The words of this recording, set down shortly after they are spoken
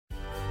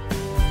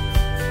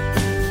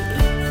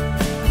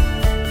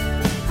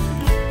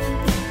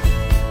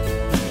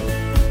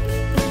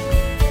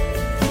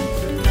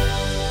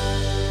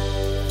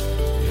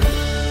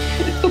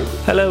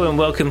Hello and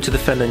welcome to the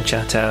Fenland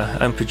Chat Hour.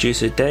 I'm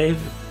producer Dave,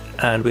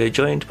 and we are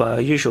joined by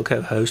our usual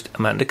co-host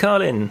Amanda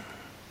Carlin.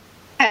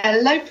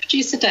 Hello,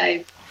 producer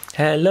Dave.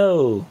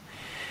 Hello.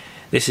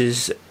 This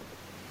is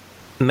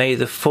May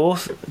the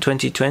 4th,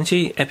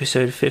 2020,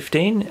 episode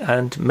 15,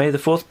 and may the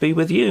 4th be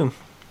with you.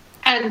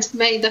 And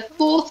may the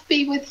 4th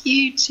be with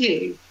you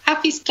too.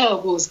 Happy Star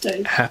Wars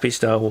Day. Happy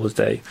Star Wars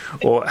Day.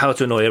 Or how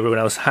to annoy everyone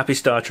else, Happy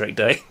Star Trek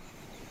Day.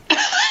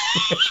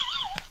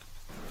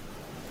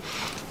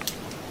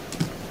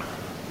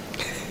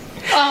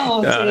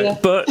 Oh dear.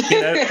 But,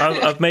 you know,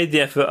 I've made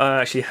the effort.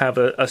 I actually have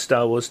a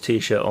Star Wars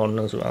t-shirt on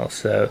as well.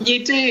 So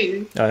You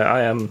do?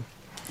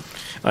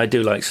 I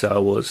do like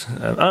Star Wars.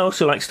 I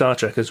also like Star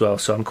Trek as well,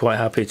 so I'm quite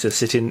happy to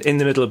sit in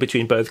the middle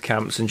between both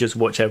camps and just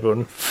watch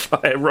everyone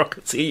fire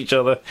rockets at each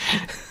other.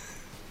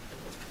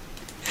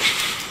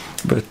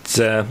 But,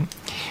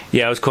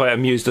 yeah, I was quite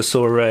amused. I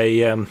saw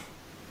a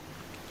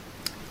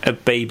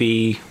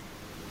baby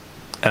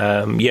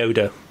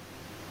Yoda,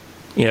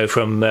 you know,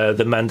 from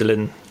the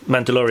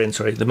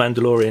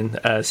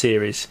Mandalorian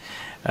series.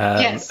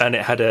 Yes. And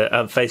it had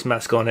a face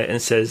mask on it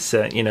and says,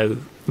 you know,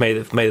 may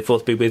the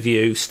 4th be with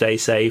you, stay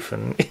safe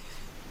and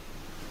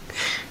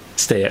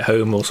stay at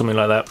home or something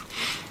like that.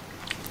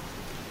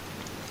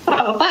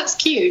 Oh, that's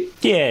cute.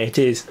 Yeah, it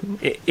is.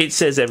 It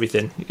says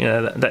everything, you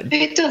know. That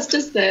It does,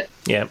 doesn't it?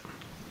 Yeah.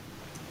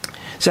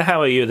 So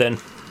how are you then?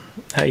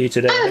 How are you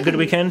today? A good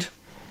weekend?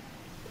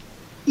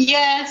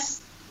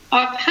 Yes,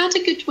 I've had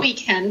a good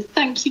weekend.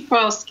 Thank you for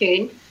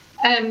asking.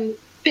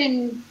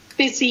 Been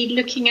busy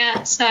looking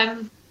at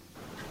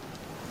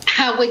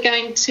how we're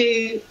going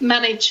to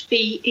manage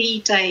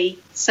VE Day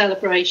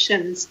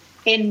celebrations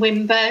in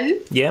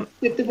Wimbo. Yeah.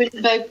 With the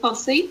Wimbo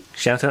posse.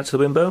 Shout out to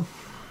the Wimbo.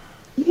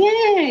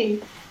 Yay!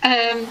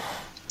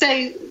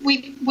 So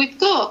we've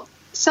got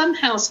some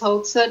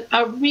households that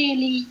are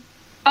really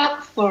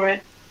up for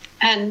it,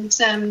 and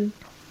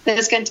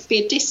there's going to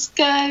be a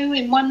disco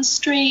in one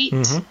street.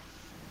 Mm-hmm.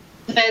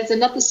 There's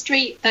another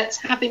street that's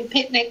having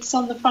picnics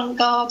on the front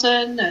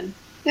garden, and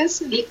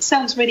yes, it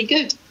sounds really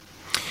good.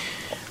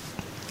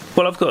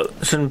 Well, I've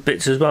got some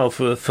bits as well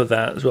for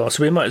that as well,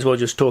 so we might as well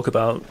just talk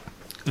about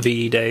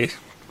VE Day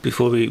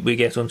before we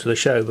get onto the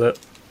show. But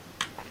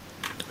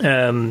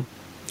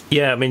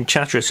yeah, I mean,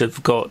 Chatterers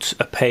have got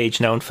a page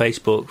now on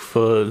Facebook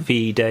for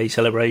VE Day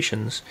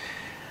celebrations.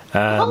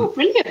 Oh,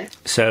 brilliant!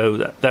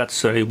 So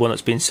that's one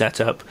that's been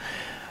set up,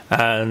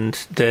 and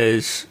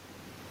there's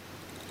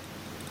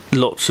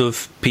lots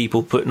of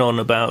people putting on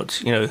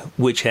about, you know,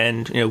 which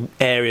end, you know,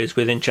 areas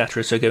within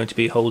Chatterers are going to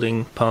be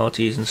holding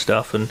parties and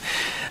stuff, and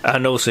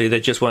also they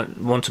just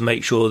want to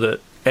make sure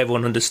that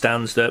everyone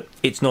understands that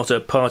it's not a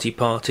party,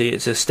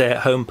 it's a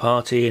stay-at-home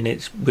party,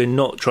 and we're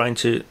not trying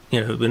to,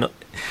 you know,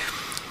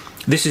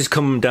 this has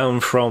come down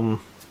from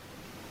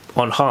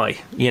on high,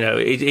 you know.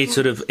 It's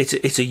sort of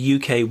it's a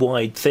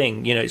UK-wide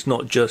thing, you know. It's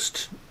not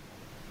just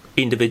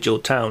individual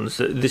towns.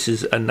 This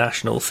is a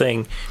national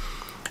thing.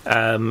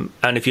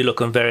 And if you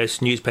look on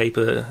various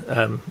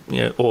newspaper, you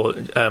know, or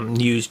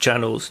news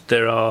channels,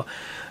 there are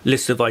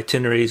lists of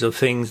itineraries of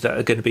things that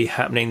are going to be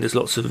happening. There's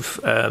lots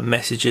of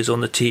messages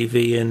on the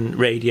TV and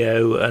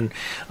radio, and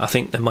I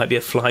think there might be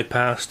a fly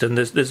past, and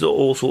there's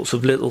all sorts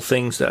of little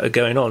things that are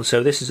going on.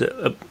 So this is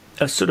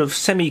a sort of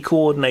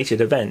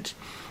semi-coordinated event.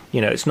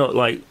 You know, it's not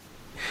like,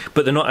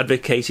 but they're not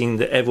advocating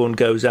that everyone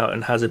goes out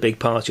and has a big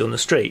party on the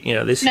street. You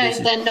know,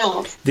 they're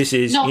not. This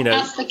is not, you know,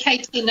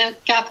 advocating a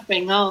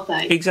gathering, are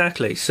they?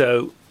 Exactly.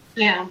 So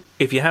yeah,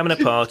 if you're having a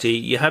party,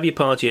 you have your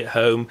party at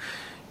home.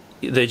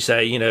 They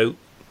say, you know,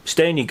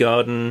 stay in your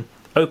garden,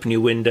 open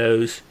your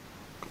windows,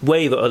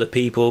 wave at other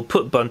people,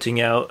 put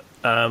bunting out.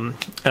 And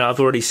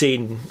I've already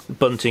seen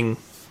bunting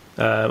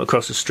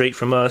across the street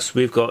from us.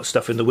 We've got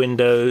stuff in the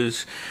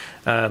windows,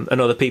 and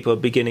other people are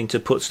beginning to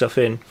put stuff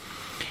in.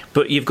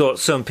 But you've got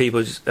some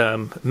people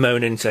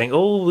moaning, saying,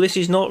 "Oh, this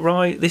is not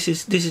right. This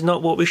is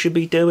not what we should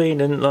be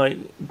doing." And like,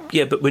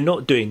 yeah, but we're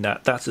not doing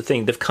that. That's the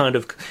thing. They've kind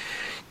of,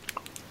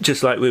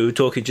 just like we were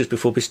talking just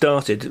before we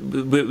started,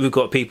 we've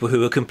got people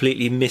who are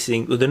completely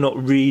missing. They're not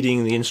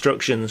reading the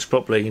instructions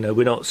properly. You know,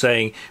 we're not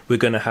saying we're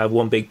going to have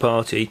one big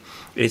party.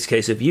 It's a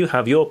case of you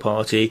have your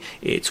party.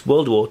 It's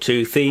World War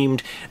II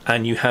themed,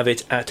 and you have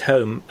it at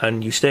home,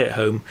 and you stay at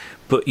home,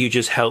 but you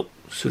just help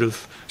sort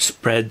of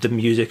spread the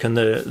music and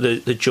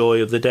the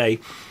joy of the day.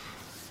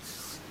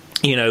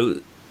 You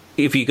know,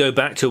 if you go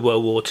back to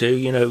World War II,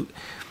 you know,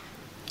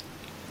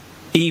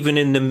 even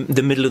in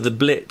the middle of the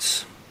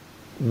Blitz,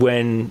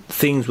 when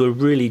things were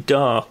really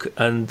dark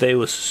and they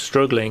were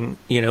struggling,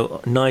 you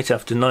know, night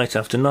after night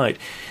after night,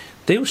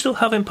 they were still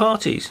having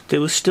parties. They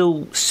were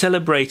still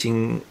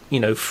celebrating,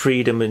 you know,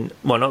 freedom, and,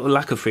 well, not the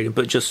lack of freedom,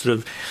 but just sort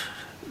of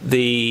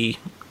they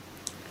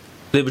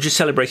were just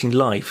celebrating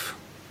life.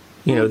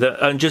 You know,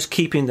 and just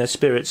keeping their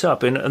spirits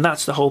up, and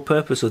that's the whole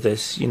purpose of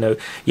this. You know,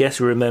 yes,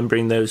 we're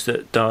remembering those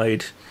that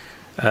died,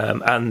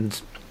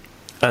 and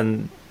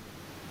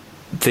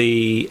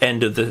the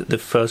end of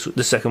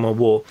the Second World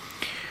War,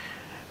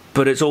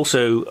 but it's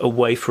also a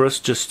way for us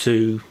just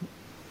to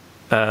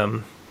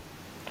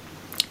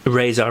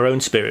raise our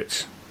own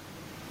spirits.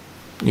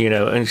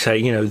 and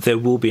say, there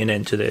will be an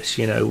end to this.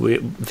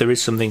 There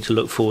is something to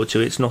look forward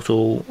to. It's not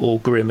all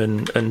grim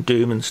and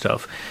doom and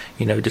stuff,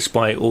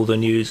 despite all the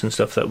news and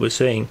stuff that we're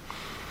seeing.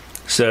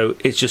 So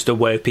it's just a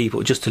way of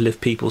people, just to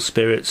lift people's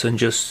spirits and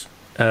just,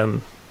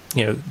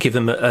 give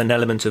them an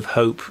element of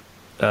hope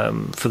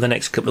for the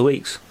next couple of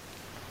weeks.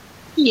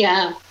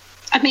 Yeah.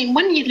 I mean,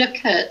 when you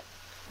look at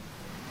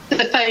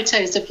the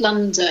photos of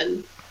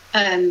London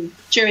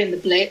during the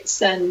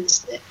Blitz, and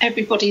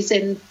everybody's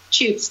in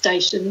tube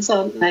stations,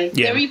 aren't they?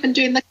 Yeah. They're even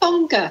doing the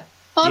conga,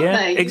 aren't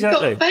they?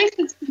 Exactly. You've got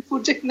famous people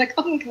doing the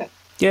conga.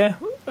 Yeah,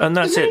 and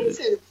that's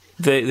it.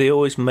 They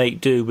always make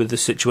do with the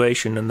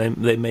situation, and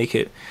they make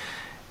it,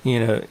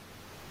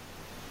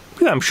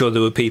 I'm sure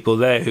there were people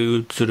there who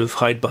would sort of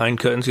hide behind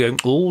curtains going,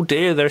 oh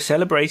dear, they're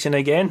celebrating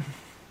again.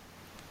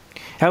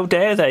 How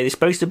dare they? It's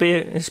supposed to be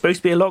a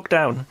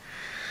lockdown.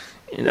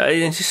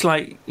 It's just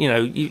like,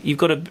 you've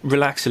got to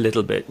relax a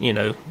little bit,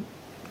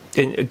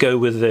 go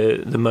with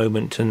the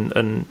moment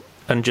and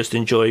just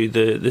enjoy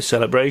the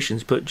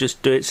celebrations, but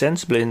just do it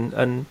sensibly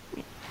and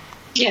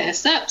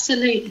yes,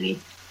 absolutely.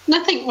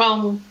 Nothing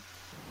wrong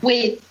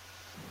with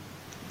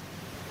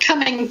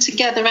coming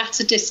together at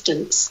a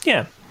distance.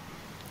 Yeah.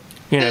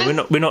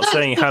 We're not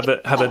saying have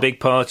a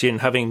big party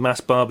and having mass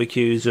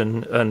barbecues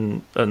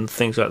and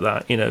things like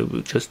that.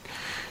 Just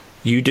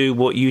you do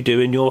what you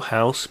do in your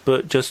house,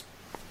 but just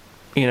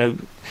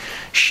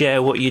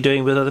share what you're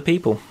doing with other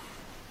people.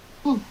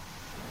 I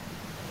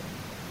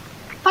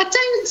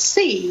don't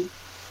see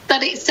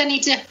that it's any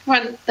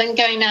different than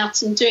going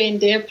out and doing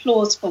the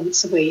applause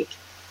once a week.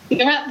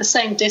 You're at the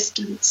same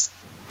distance.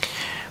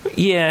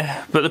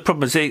 Yeah, but the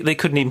problem is they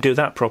couldn't even do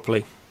that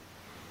properly,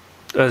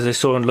 as I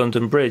saw on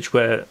London Bridge,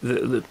 where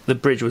the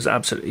bridge was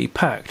absolutely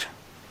packed.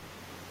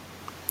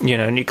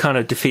 And it kind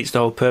of defeats the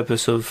whole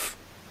purpose of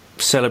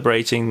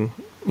celebrating,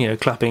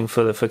 clapping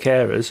for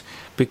carers,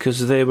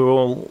 because they were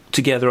all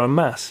together en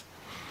masse.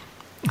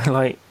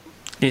 Like,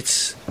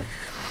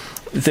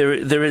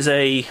 there is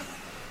a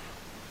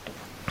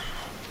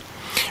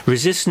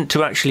resistance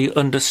to actually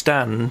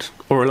understand,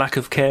 or a lack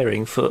of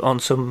caring on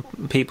some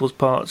people's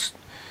parts,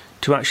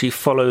 to actually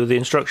follow the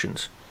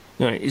instructions.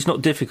 It's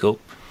not difficult.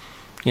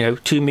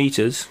 2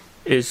 meters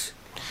is,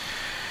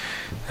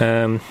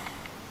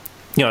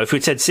 if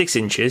we'd said 6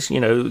 inches,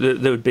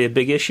 there would be a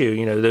big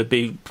issue. There'd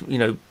be,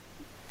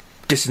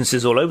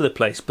 distances all over the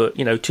place. But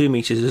 2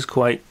 meters is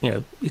quite,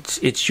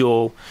 it's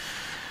your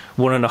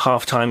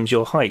 1.5 times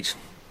your height.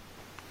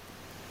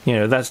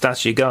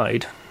 That's your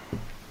guide.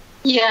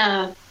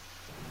 Yeah.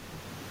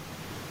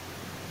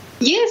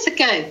 Years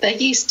ago, there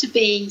used to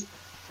be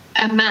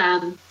a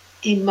man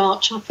in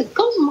March. I've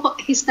forgotten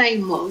what his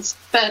name was,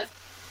 but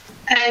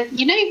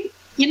you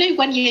know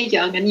when you're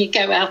young and you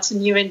go out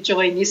and you're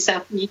enjoying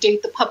yourself and you do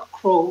the pub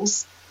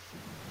crawls.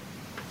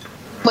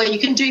 Well, you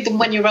can do them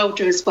when you're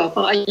older as well,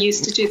 but I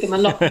used to do them a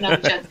lot when I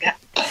was younger.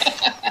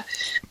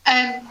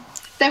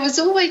 There was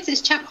always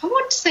this chap, I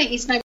want to say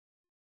his name,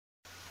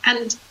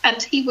 and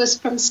he was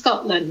from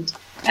Scotland.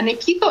 And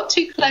if you got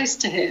too close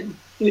to him,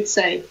 he would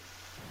say,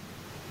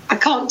 I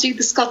can't do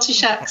the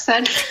Scottish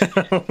accent.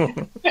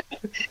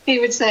 He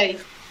would say,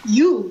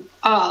 you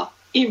are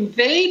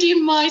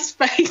invading my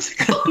space.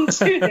 I can't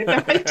do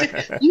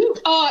it. You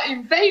are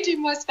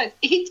invading my space.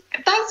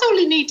 That's all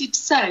he needed to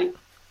say.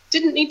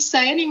 Didn't need to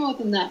say any more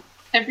than that.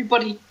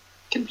 Everybody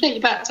completely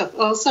backed up.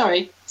 Oh,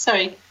 sorry.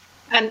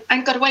 And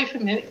got away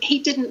from him. He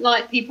didn't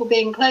like people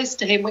being close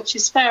to him, which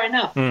is fair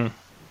enough. Mm.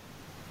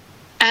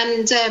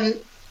 And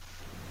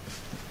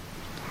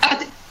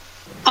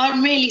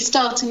I'm really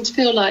starting to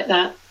feel like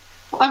that.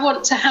 I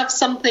want to have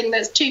something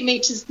that's 2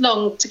 meters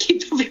long to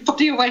keep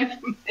everybody away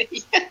from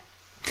me.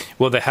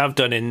 Well, they have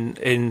done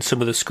in some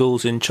of the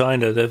schools in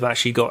China. They've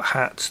actually got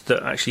hats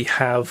that actually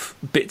have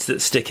bits that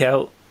stick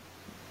out.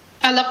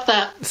 I love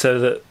that. So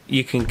that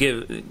you can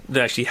they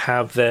actually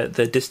have their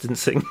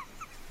distancing.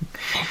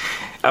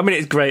 I mean,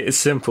 it's great, it's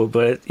simple,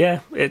 but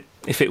yeah,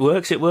 if it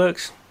works, it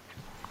works.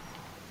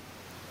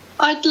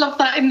 I'd love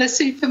that in the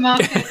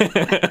supermarket.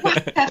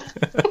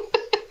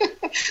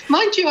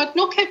 Mind you, I'd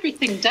knock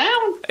everything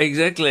down.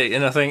 Exactly,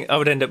 and I think I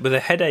would end up with a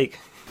headache.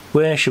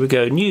 Where should we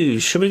go?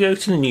 News. Should we go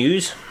to the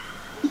news?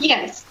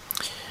 Yes.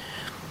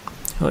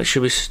 Where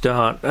should we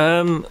start?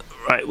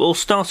 Right, we'll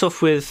start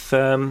off with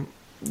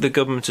the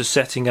government is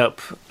setting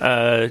up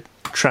a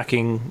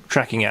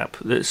tracking app.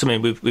 That's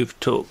something we've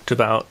talked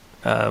about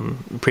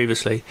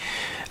previously.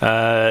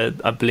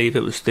 I believe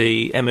it was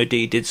the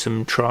MOD did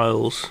some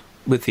trials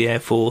with the Air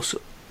Force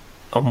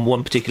on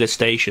one particular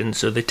station,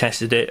 so they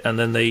tested it, and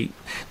then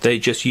they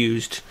just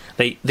used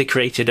they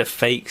created a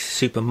fake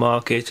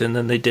supermarket, and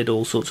then they did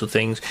all sorts of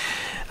things.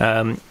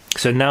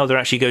 So now they're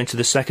actually going to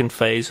the second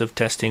phase of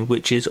testing,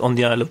 which is on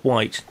the Isle of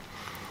Wight,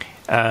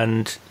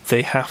 and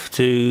they have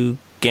to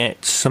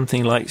get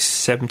something like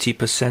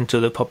 70%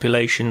 of the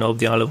population of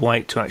the Isle of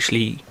Wight to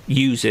actually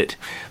use it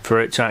for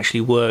it to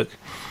actually work.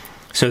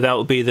 So that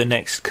will be the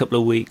next couple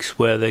of weeks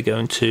where they're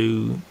going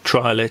to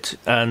trial it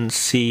and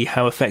see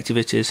how effective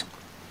it is.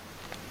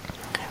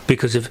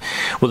 Because of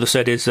what they've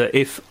said is that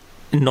if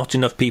not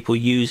enough people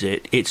use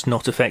it, it's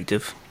not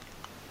effective.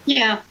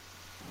 Yeah.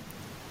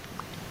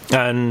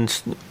 And,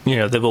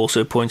 they've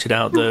also pointed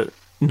out that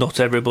not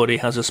everybody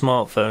has a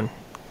smartphone.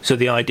 So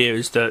the idea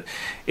is that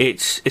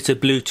it's a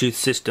Bluetooth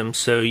system.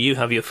 So you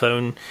have your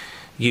phone,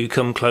 you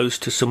come close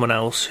to someone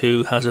else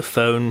who has a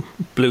phone,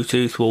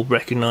 Bluetooth will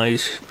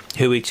recognise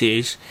who it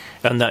is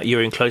and that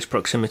you're in close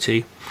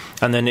proximity.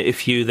 And then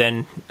if you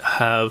then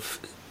have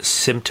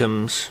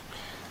symptoms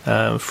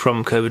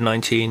from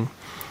COVID-19,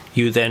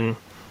 you then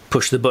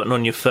push the button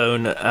on your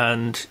phone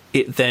and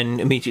it then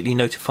immediately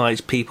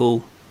notifies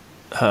people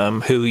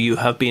who you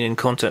have been in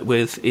contact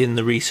with in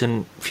the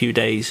recent few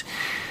days.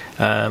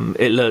 It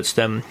alerts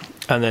them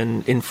and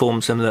then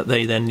informs them that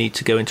they then need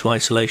to go into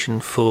isolation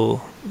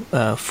for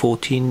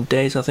 14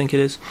 days, I think it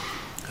is.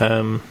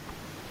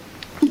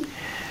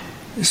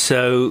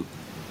 So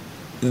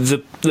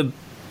the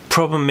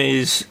problem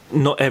is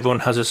not everyone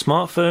has a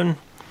smartphone,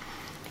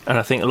 and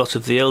I think a lot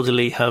of the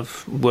elderly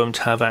won't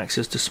have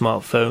access to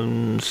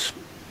smartphones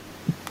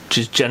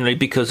just generally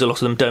because a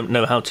lot of them don't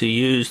know how to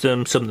use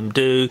them. Some of them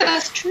do.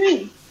 That's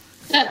true.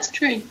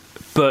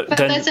 But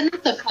then, there's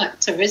another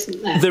factor,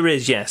 isn't there? There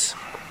is, yes.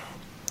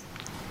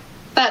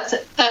 That's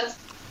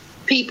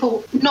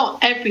people. Not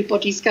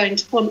everybody's going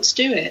to want to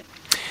do it.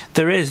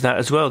 There is that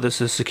as well. There's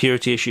the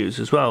security issues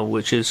as well,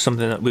 which is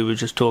something that we were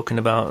just talking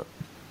about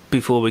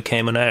before we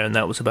came on air, and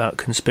that was about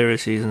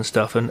conspiracies and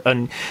stuff.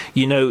 And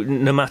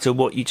no matter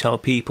what you tell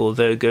people,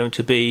 there are going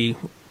to be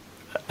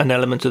an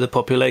element of the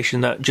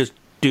population that just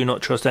do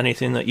not trust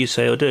anything that you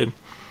say or do.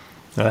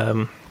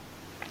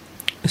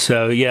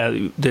 So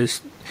yeah,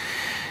 there's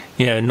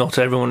not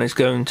everyone is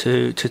going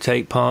to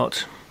take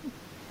part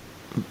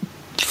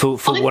for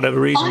whatever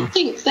reason. I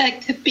think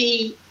there could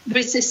be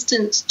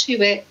resistance to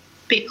it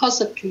because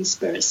of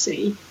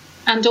conspiracy,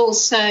 and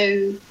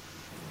also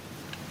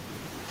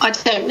I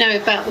don't know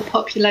about the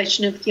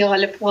population of the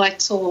Isle of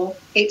Wight or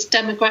its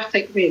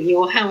demographic really,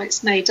 or how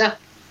it's made up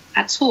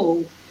at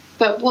all.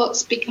 But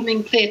what's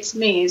becoming clear to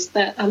me is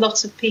that a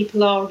lot of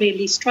people are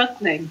really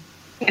struggling,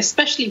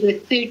 especially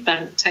with food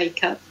bank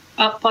take-up,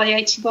 up by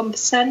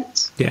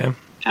 81%. Yeah.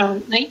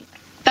 Currently.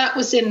 That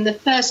was in the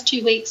first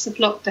 2 weeks of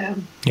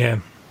lockdown.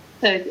 Yeah.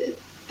 So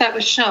that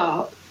was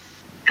sharp.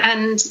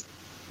 And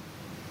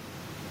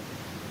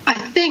I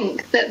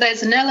think that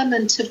there's an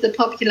element of the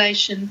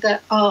population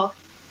that are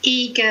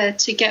eager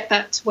to get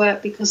back to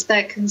work because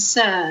they're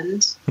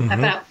concerned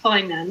about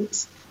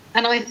finance.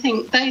 And I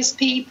think those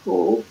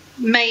people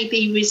may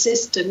be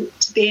resistant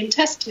to being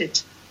tested.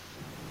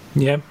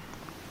 Yeah.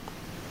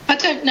 I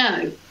don't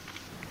know.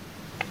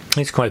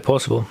 It's quite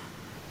possible.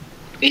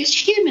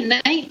 It's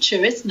human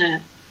nature, isn't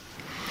it?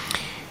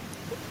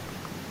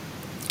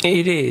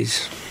 It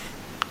is.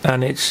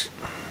 And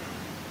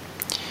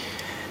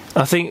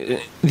I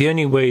think the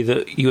only way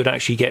that you would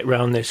actually get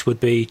around this would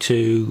be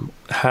to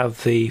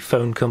have the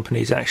phone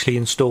companies actually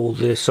install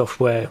the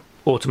software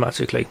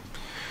automatically.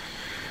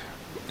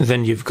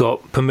 Then you've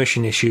got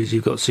permission issues,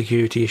 you've got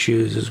security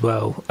issues as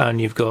well, and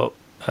you've got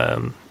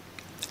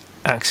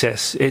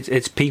access.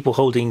 It's people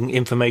holding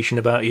information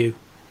about you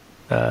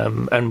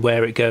and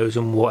where it goes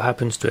and what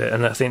happens to it.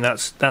 And I think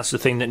that's the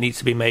thing that needs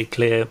to be made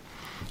clear.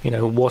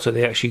 What are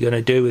they actually going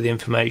to do with the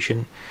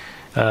information?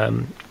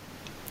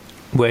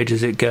 Where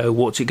does it go?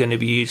 What's it going to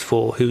be used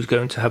for? Who's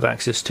going to have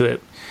access to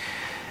it?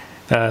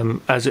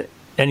 As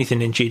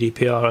anything in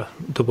GDPR,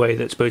 the way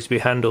that's supposed to be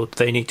handled,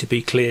 they need to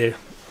be clear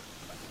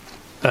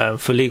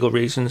for legal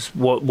reasons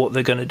what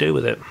they're going to do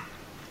with it.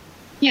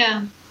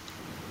 Yeah.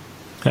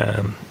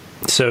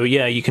 So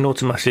yeah, you can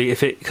automatically,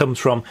 if it comes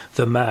from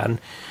the man,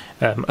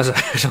 as I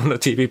heard on the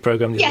TV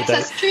program the other day.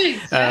 Yes,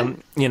 that's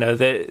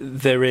true.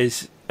 There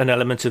is an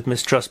element of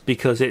mistrust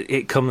because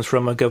it comes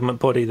from a government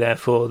body.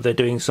 Therefore, they're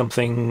doing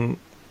something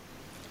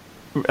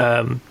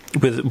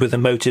with a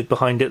motive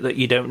behind it that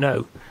you don't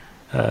know.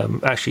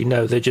 Actually,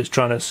 no, they're just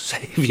trying to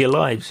save your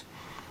lives.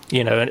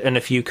 And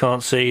if you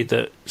can't see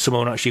that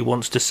someone actually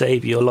wants to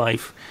save your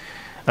life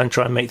and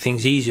try and make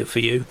things easier for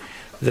you,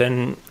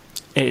 then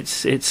it's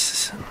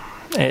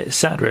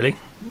sad, really.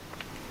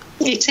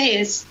 It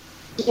is,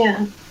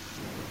 yeah.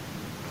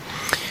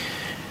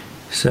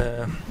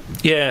 So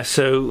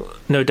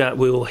no doubt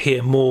we will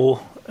hear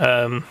more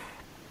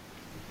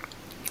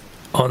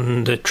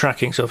on the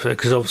tracking software,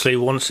 because obviously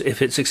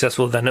if it's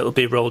successful, then it will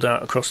be rolled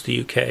out across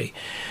the UK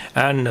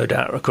and no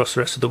doubt across the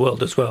rest of the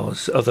world as well,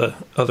 as other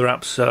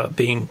apps are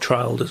being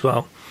trialled as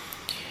well.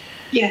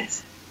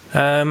 Yes.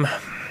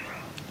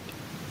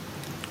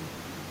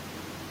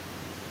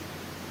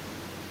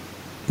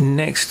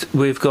 Next,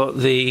 we've got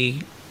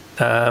the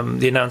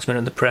announcement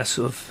in the press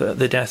of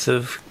the death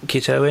of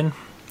Kit Owen,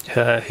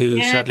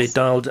 who sadly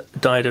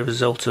died as a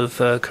result of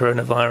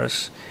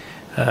coronavirus.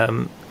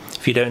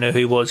 If you don't know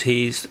who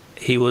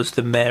he was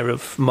the mayor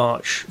of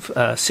March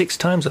 6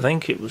 times, I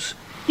think it was.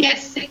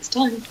 Yes, 6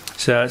 times.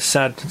 So it's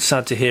sad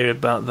to hear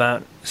about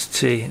that,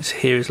 to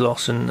hear his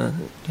loss,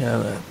 and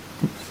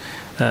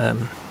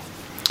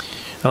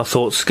our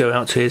thoughts go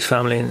out to his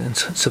family and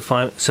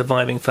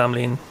surviving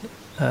family,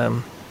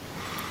 and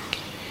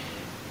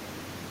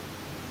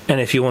And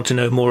if you want to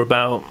know more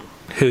about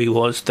who he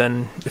was,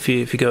 then if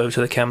you go over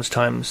to the Cambs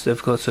Times,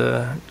 they've got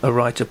a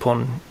write-up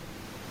on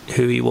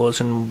who he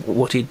was and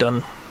what he'd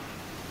done.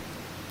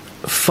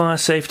 Fire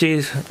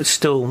safety,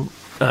 still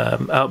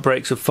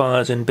outbreaks of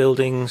fires in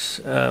buildings,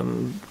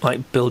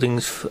 like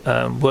buildings,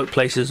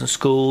 workplaces and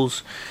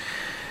schools.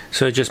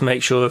 So just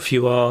make sure if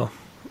you are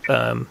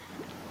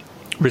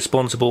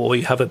responsible or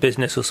you have a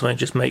business or something,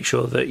 just make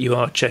sure that you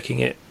are checking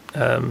it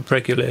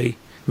regularly,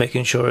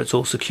 making sure it's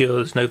all secure,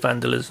 there's no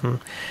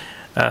vandalism,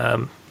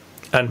 and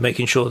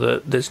making sure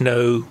that there's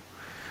no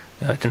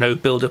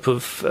build-up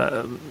of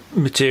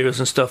materials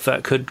and stuff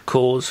that could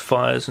cause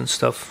fires and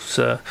stuff.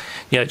 So,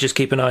 yeah, just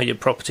keep an eye on your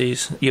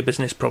properties, your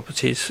business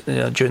properties,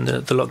 during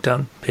the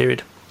lockdown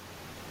period.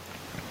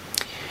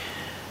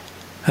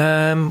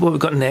 What we've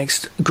got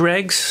next,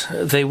 Greggs,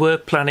 they were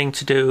planning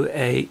to do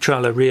a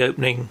trial of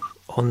reopening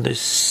on the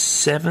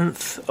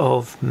 7th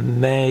of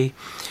May,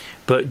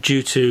 but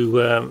due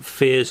to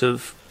fears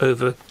of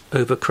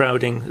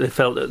overcrowding, they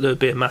felt that there would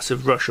be a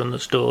massive rush on the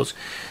stores.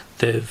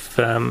 They've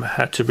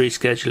had to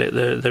reschedule it.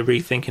 They're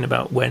rethinking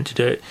about when to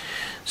do it.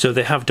 So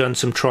they have done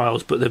some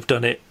trials, but they've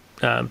done it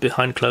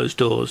behind closed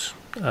doors.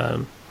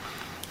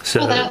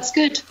 So that's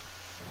good.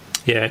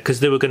 Yeah,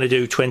 because they were going to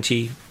do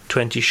 20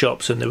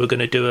 shops, and they were going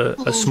to do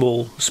a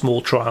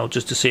small trial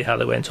just to see how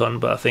they went on.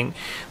 But I think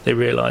they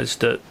realised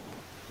that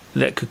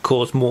could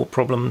cause more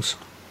problems.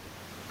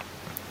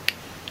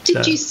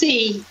 Did you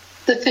see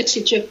the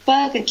footage of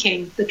Burger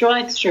King, the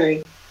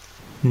drive-through?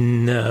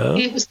 No.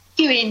 It was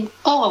queuing.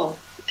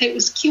 It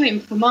was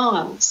queuing for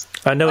miles.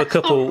 I know a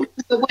couple.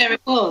 Can't remember where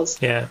it was.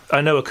 Yeah,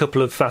 I know a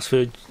couple of fast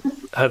food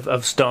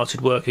have started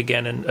work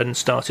again and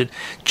started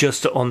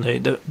just on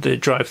the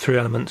drive-through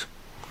element.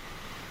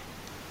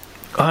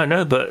 I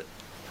know, but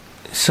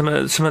some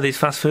of these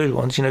fast food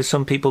ones,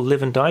 some people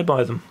live and die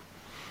by them.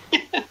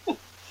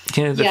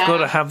 They've got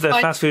to have their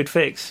fast food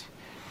fix.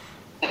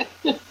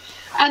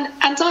 And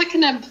I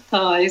can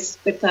empathise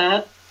with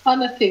that.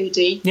 I'm a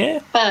foodie.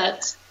 Yeah.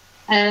 But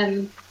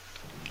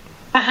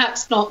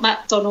perhaps not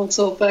McDonald's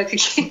or Burger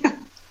King.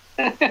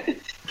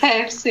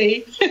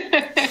 KFC.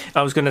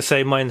 I was going to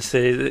say mine's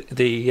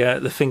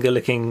the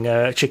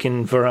finger-licking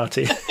chicken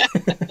variety.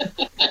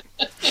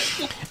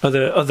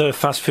 Other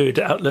fast food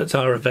outlets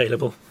are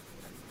available.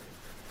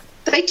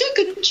 They do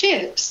good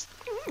chips.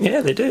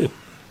 Yeah, they do.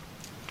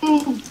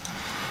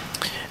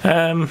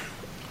 Now,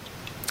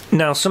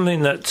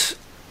 something that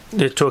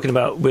they're talking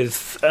about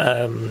with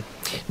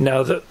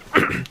now that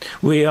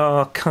we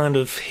are kind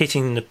of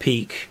hitting the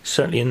peak,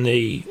 certainly in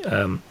the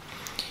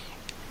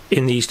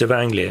east of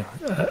Anglia.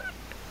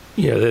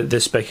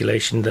 There's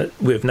speculation that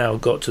we've now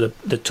got to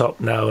the top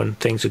now, and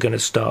things are going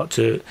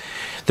to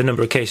the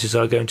number of cases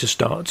are going to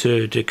start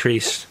to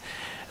decrease,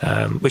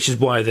 which is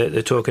why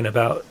they're talking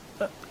about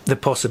the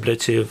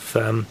possibility of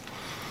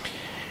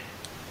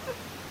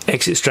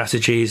exit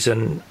strategies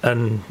and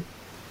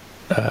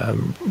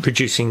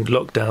reducing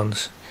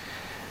lockdowns.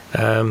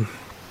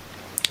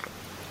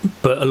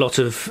 But a lot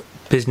of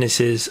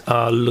businesses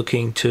are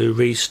looking to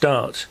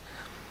restart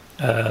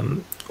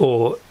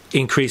or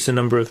increase the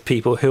number of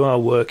people who are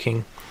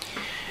working.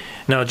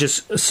 Now,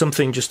 just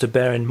something to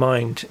bear in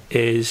mind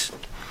is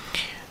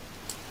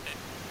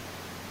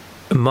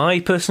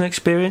my personal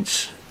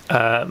experience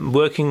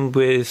working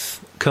with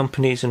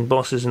companies and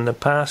bosses in the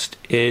past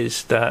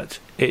is that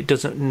it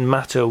doesn't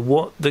matter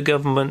what the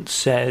government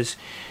says,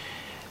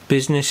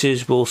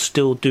 businesses will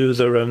still do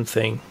their own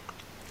thing.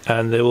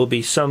 And there will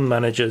be some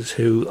managers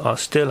who are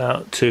still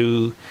out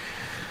to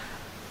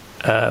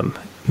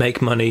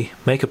make money,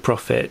 make a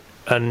profit,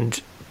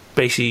 and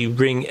basically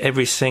wring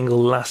every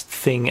single last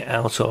thing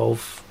out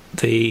of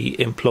the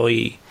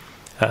employee.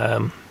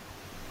 Now,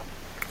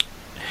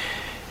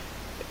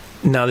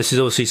 this is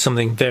obviously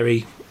something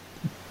very,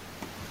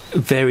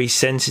 very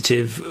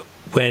sensitive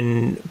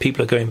when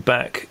people are going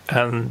back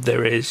and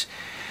there is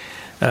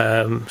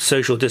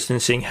social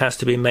distancing has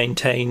to be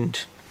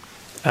maintained,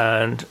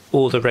 and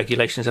all the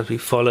regulations have to be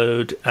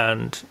followed,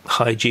 and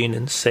hygiene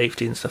and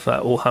safety and stuff like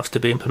that all have to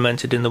be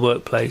implemented in the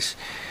workplace.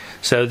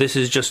 So this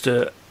is just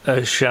a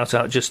shout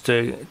out just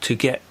to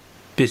get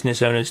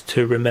business owners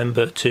to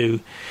remember to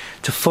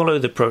follow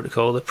the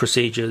protocol, the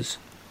procedures,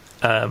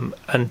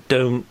 and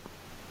don't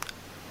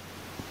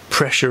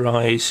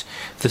pressurize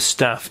the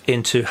staff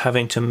into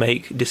having to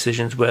make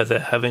decisions where they're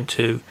having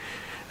to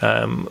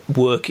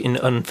work in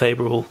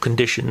unfavourable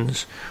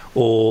conditions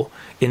or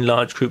in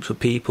large groups of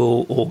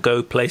people or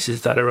go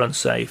places that are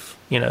unsafe.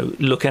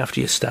 Look after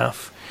your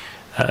staff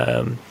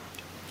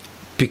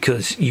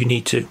because you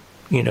need to.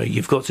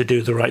 You've got to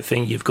do the right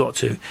thing. You've got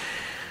to.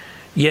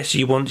 Yes,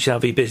 you want to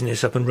have your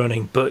business up and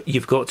running, but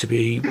you've got to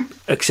be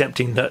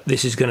accepting that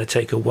this is going to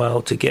take a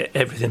while to get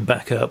everything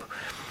back up,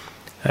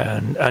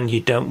 and you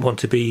don't want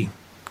to be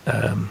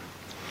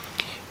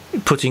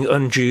putting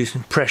undue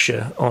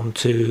pressure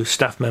onto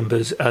staff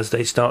members as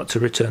they start to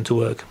return to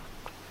work.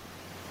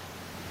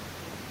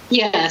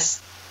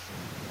 Yes.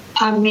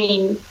 I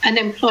mean, an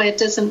employer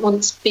doesn't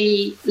want to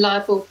be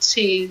liable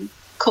to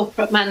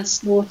corporate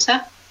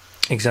manslaughter.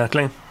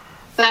 Exactly.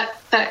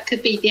 That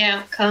could be the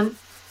outcome.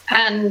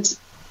 And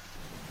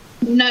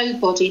no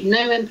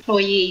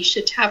employee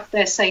should have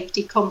their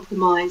safety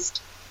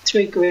compromised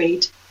through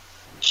greed.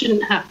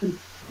 Shouldn't happen.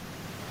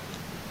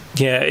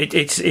 Yeah,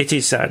 it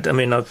is sad. I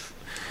mean,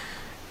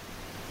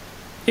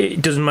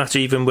 it doesn't matter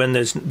even when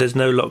there's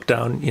no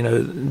lockdown. You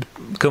know,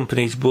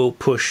 companies will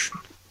push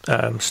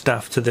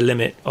staff to the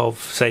limit of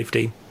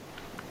safety,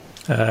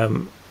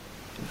 and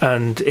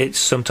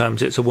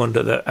sometimes it's a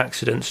wonder that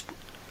accidents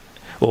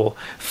or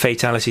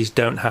fatalities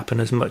don't happen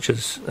as much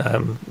as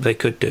they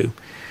could do,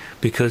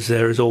 because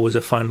there is always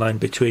a fine line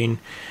between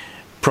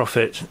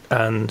profit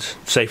and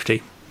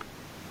safety.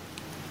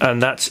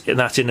 And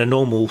that's in a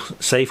normal,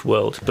 safe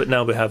world. But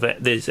now we have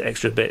these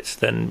extra bits,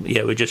 then,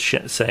 yeah, we're just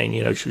saying,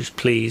 you know, just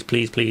please,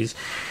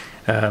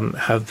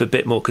 have a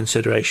bit more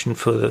consideration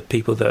for the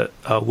people that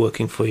are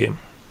working for you.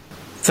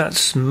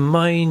 That's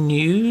my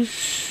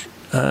news.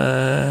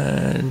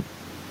 I've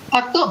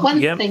got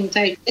one thing,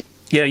 David.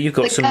 Yeah, you've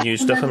got some new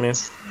stuff, haven't you?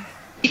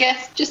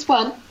 Yes, just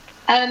one.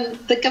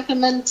 The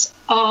government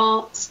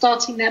are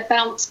starting their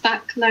bounce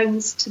back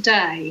loans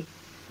today.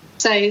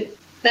 So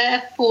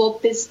therefore,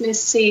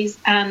 businesses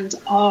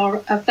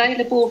are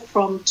available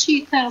from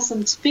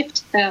 £2,000 to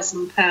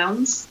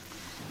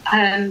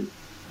 £50,000.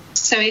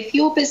 So if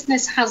your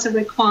business has a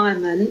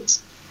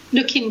requirement,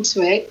 look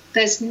into it.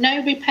 There's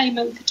no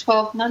repayment for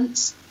 12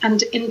 months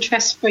and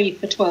interest-free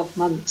for 12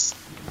 months.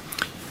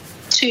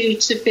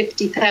 £2,000 to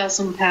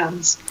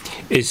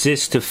 £50,000. Is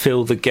this to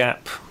fill the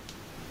gap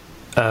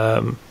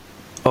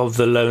of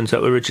the loans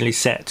that were originally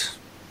set,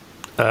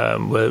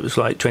 where it was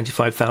like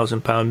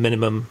 £25,000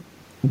 minimum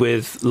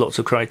with lots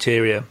of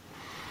criteria?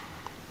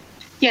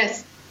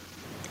 Yes.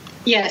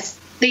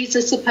 These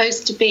are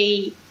supposed to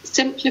be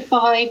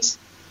simplified,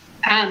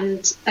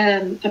 and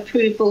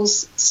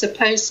approvals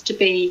supposed to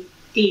be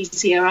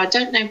easier. I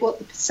don't know what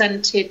the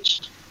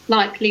percentage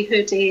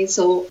likelihood is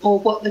or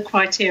what the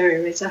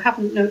criteria is. I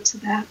haven't looked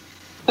at that,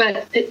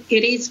 but it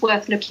is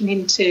worth looking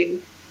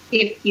into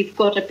if you've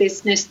got a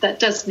business that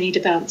does need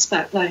a bounce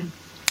back loan.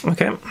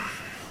 Okay,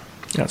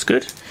 that's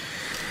good.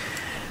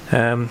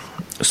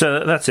 So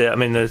that's it. I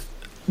mean,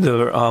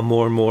 there are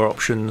more and more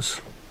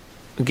options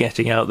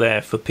getting out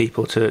there for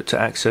people to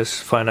access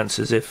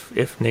finances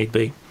if need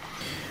be.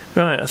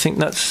 Right, I think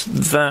that's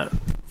that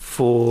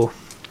for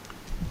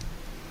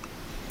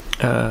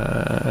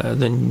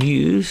the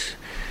news.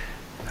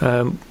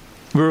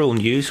 Rural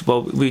news.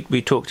 Well,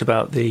 we talked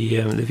about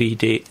the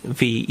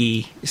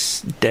VE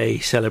Day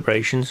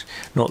celebrations,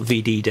 not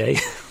VD Day.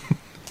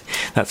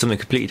 That's something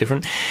completely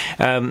different.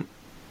 A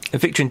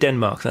victory in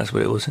Denmark. That's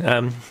what it was.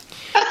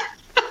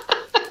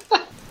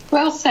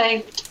 Well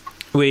saved.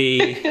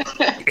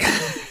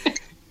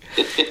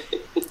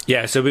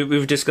 Yeah, so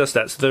we've discussed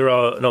that. So there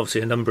are obviously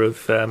a number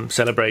of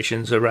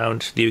celebrations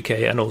around the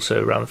UK and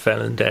also around the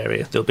Fenland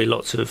area. There'll be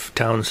lots of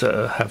towns that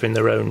are having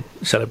their own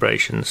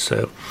celebrations.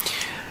 So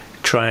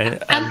try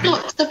and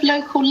lots of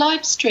local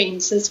live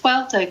streams as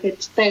well,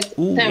 David.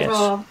 There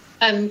are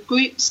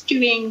groups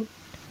doing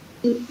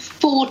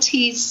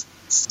 40s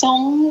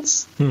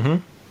songs. Mm-hmm.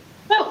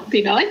 That would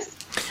be nice.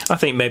 I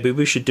think maybe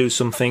we should do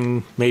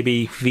something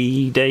maybe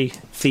V-Day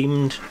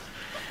themed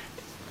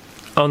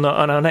on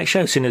our next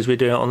show, seeing as we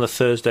do it on the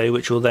Thursday,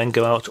 which will then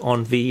go out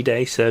on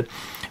V-Day, so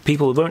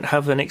people won't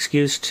have an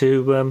excuse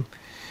to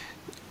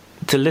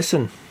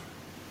listen,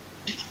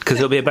 because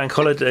it'll be a bank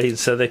holiday,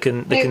 so they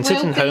can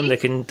sit at home, they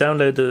can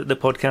download the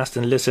podcast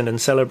and listen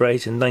and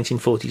celebrate in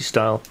 1940s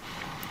style.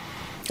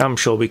 I'm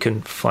sure we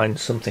can find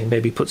something,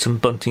 maybe put some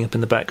bunting up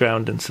in the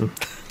background and some...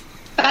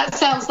 That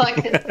sounds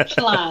like a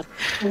plan.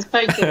 It's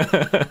very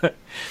good.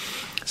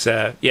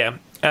 So, yeah.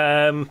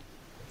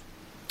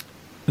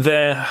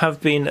 There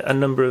have been a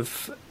number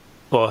of,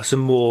 some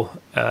more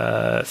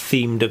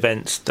themed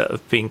events that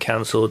have been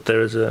cancelled.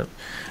 There is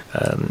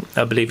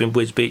I believe in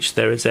Wisbech,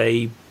 there is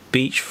a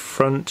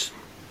beachfront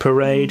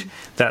parade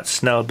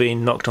that's now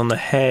been knocked on the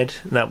head.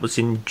 That was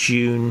in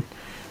June.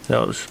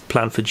 That was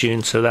planned for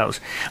June. So that was,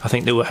 I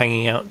think they were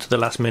hanging out to the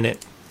last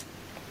minute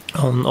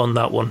on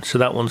that one. So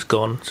that one's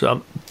gone.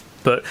 So,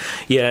 but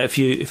yeah, if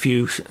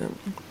you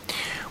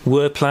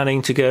were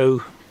planning to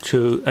go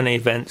to any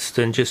events,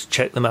 then just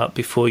check them out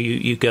before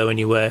you go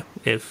anywhere.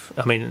 Most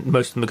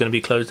of them are going to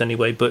be closed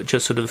anyway, but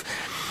just sort of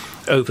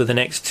over the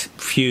next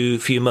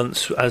few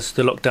months as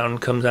the lockdown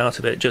comes out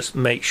of it, just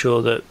make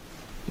sure that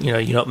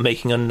you're not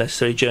making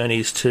unnecessary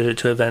journeys to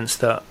events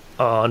that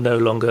are no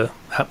longer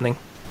happening.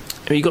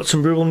 Have you got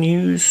some rural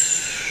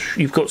news?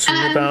 You've got some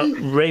about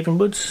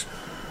Ravenswoods?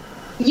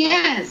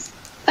 Yes,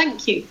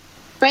 thank you.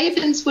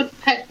 Ravenswood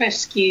Pet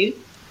Rescue,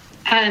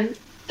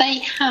 they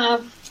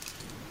have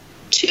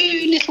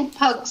 2 little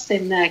pugs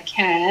in their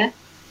care.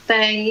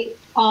 They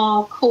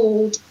are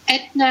called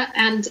Edna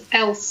and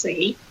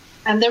Elsie,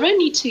 and they're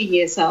only 2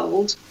 years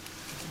old.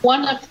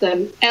 One of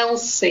them,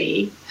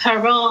 Elsie,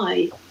 her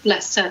eye,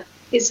 bless her,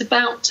 is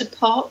about to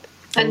pop,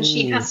 and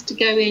she has to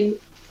go in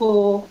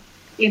for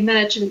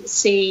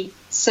emergency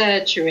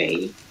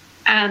surgery.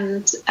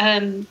 And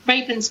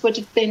Ravenswood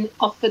have been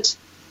offered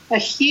a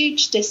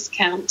huge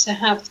discount to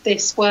have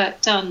this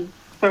work done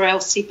for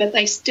Elsie, but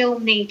they still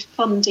need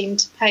funding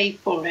to pay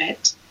for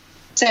it.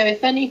 So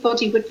if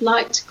anybody would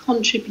like to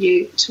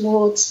contribute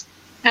towards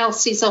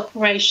Elsie's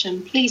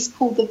operation, please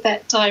call the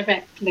vet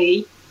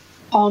directly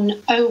on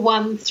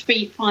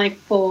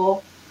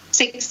 01354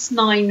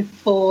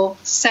 694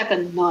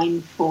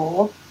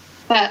 794.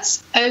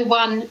 That's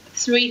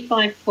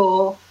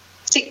 01354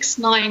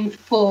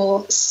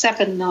 694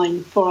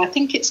 794. I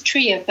think it's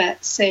Tria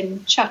Vets in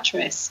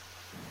Chatteris.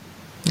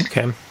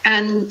 Okay.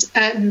 And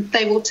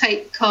they will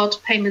take card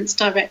payments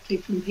directly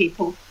from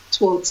people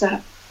towards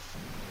that.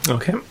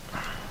 Okay.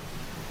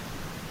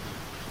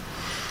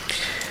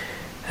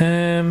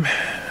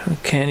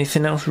 Okay,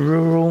 anything else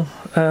rural?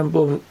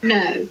 Well,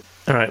 no.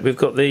 All right, we've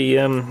got the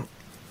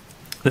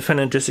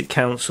Fenland District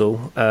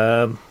Council.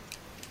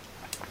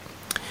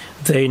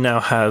 They now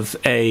have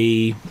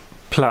a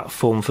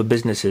platform for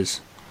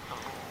businesses.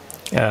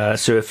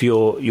 So if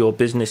your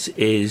business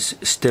is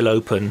still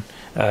open,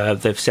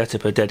 they've set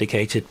up a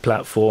dedicated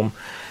platform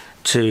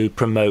to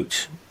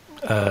promote,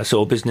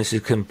 so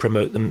businesses can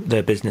promote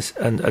their business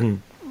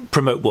and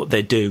promote what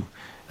they do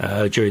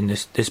during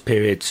this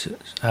period.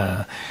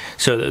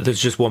 So that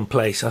there's just one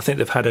place. I think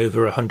they've had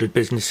over 100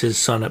 businesses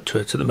sign up to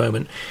it at the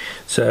moment.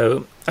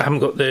 So I haven't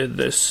got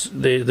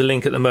the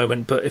link at the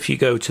moment, but if you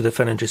go to the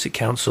Fenland District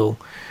Council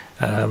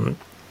and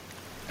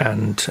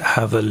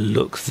have a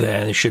look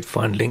there, you should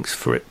find links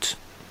for it.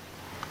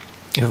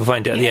 If I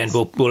find it at the end,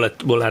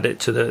 we'll add it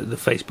to the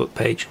Facebook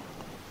page.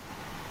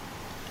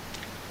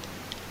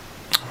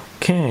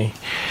 Okay.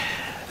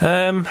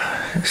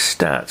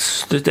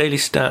 Stats, the daily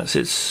stats.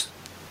 It's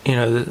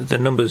the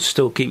numbers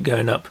still keep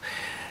going up.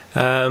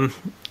 The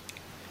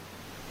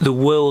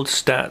world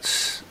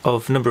stats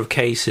of number of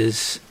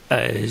cases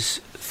is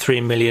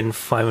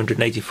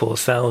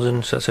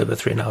 3,584,000. So that's over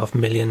 3.5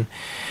 million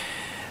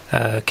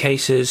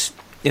cases.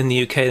 In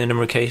the UK, the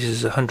number of cases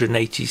is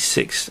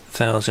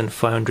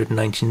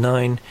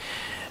 186,599,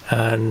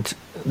 and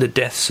the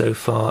deaths so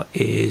far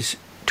is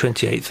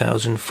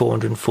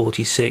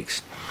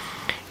 28,446.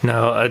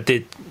 Now, I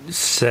did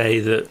say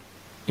that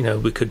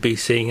we could be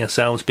seeing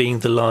ourselves being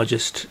the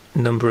largest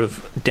number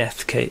of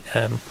death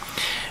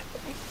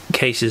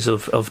cases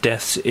of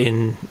deaths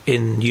in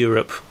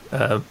Europe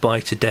by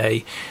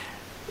today.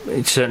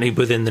 It's certainly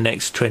within the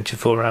next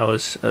 24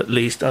 hours at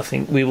least. I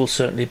think we will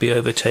certainly be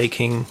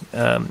overtaking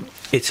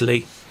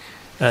Italy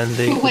and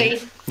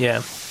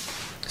yeah.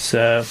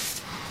 So I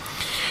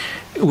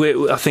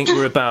think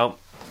we're about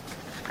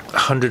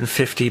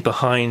 150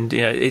 behind.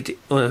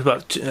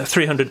 About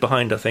 300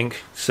 behind, I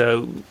think.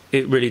 So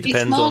it really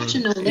depends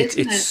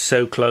it's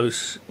so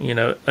close,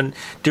 And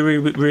do we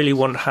really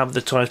want to have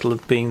the title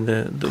of being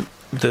the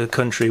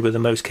country with the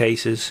most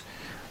cases?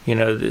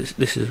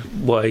 This is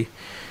why.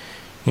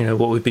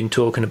 What we've been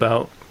talking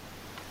about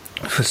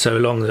for so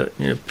long, that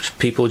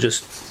people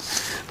just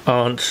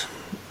aren't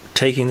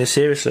taking this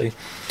seriously.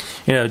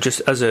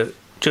 Just as a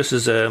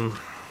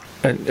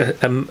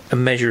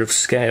measure of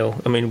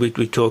scale. I mean,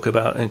 we talk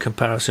about in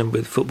comparison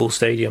with football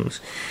stadiums.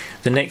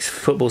 The next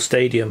football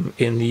stadium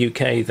in the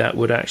UK that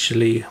would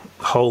actually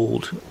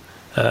hold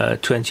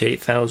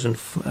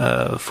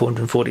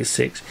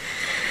 28,446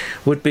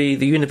 would be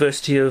the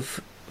University of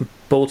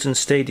Bolton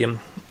Stadium.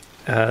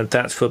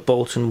 That's for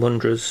Bolton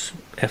Wanderers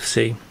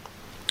FC.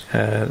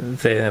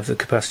 They have the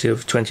capacity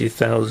of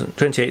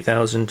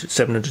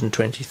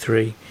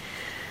 28,723.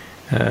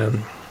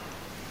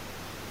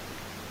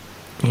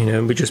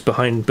 We're just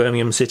behind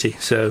Birmingham City,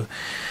 so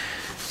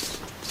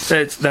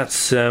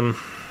that's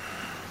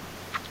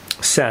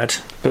sad.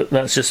 But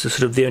that's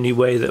just the only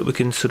way that we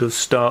can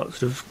start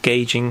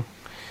gauging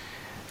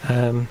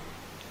the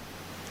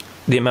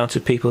amount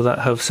of people that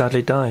have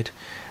sadly died.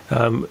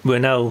 We're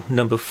now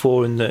number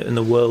 4 in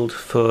the world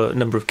for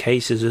number of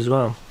cases as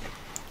well.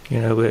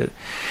 I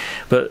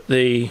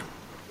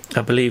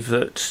believe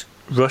that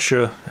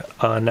Russia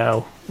are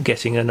now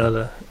getting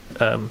another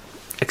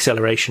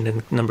acceleration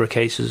in number of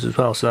cases as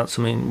well. So that's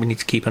something we need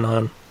to keep an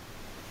eye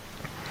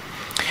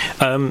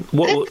on.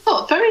 They've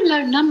got very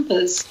low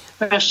numbers,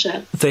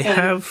 Russia. They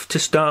have to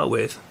start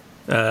with,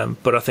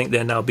 but I think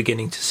they're now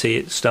beginning to see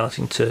it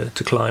starting to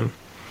climb.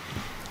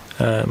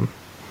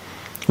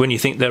 When you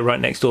think they're right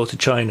next door to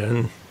China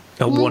and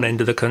at one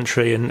end of the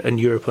country and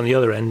Europe on the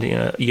other end,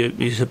 you'd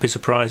be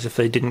surprised if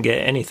they didn't get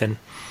anything.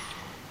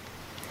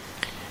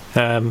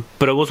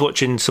 But I was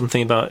watching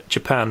something about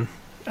Japan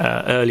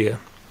earlier,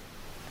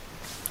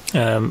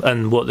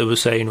 and what they were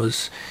saying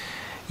was,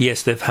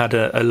 yes, they've had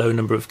a low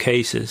number of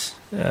cases,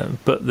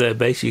 but they're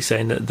basically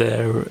saying that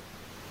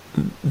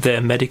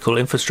their medical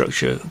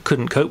infrastructure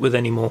couldn't cope with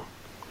anymore.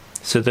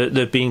 So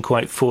they're being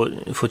quite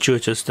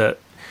fortuitous that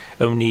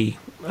only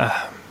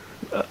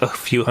a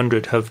few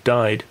hundred have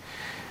died,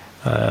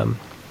 and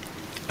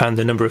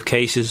the number of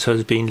cases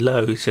has been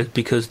low,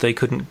 because they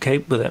couldn't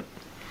cope with it.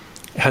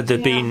 Had there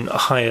been a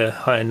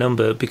higher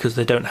number, because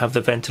they don't have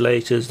the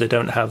ventilators, they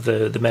don't have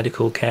the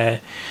medical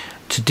care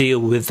to deal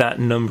with that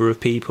number of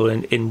people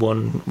in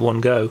one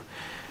go.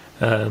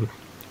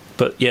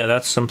 But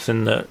that's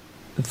something that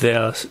they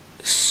are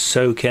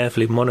so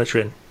carefully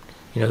monitoring,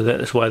 You know,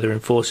 that's why they're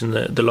enforcing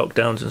the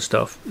lockdowns and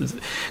stuff.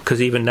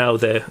 Because even now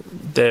they're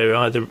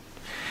either,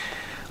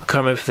 I can't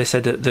remember if they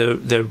said that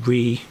they're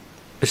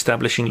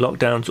re-establishing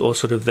lockdowns, or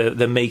sort of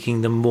they're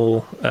making them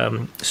more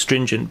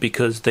stringent,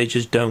 because they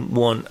just don't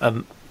want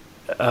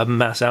a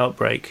mass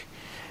outbreak.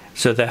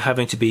 So they're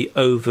having to be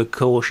over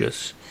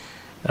cautious,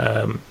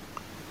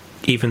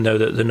 even though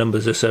that the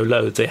numbers are so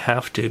low. They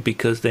have to,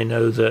 because they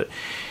know that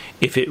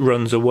if it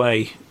runs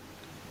away,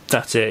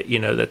 that's it. You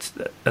know,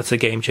 that's a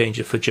game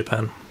changer for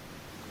Japan.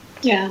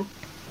 Yeah,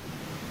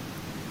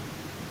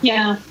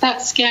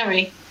 that's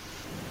scary.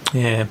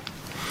 Yeah.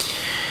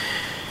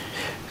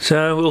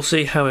 So we'll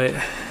see how it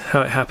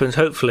happens.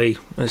 Hopefully,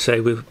 I say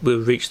we'll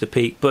reach the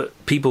peak, but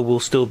there'll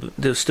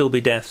still be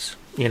deaths.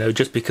 You know,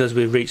 just because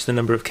we've reached the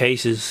number of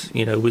cases,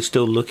 you know, we're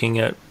still looking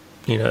at,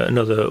 you know,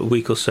 another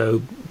week or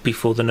so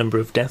before the number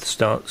of deaths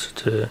starts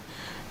to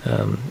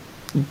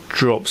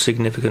drop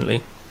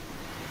significantly.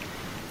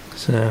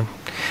 So,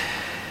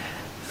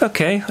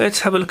 okay, let's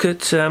have a look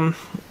at our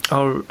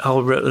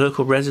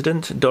local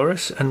resident,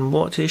 Doris, and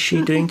what is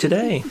she doing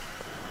today?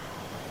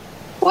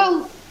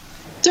 Well,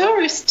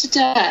 Doris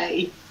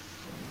today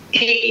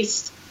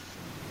is...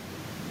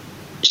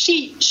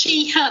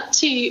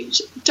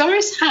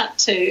 Doris had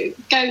to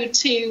go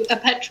to a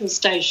petrol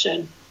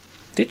station.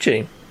 Did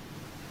she?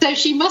 So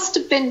she must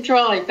have been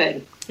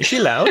driving. Is she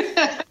allowed?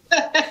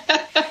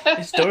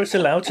 Is Doris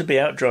allowed to be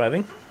out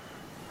driving?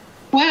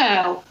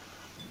 Wow.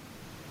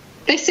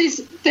 This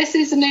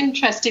is an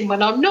interesting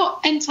one. I'm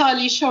not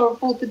entirely sure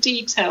of all the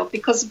detail,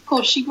 because of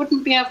course she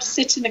wouldn't be able to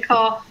sit in a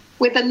car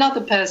with another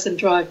person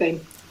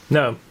driving.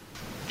 No.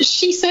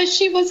 She says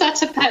she was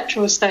at a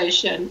petrol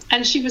station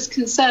and she was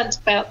concerned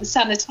about the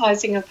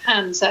sanitising of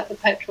hands at the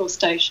petrol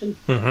station.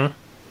 Mm-hmm.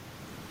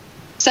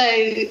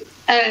 So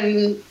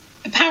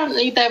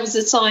apparently there was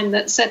a sign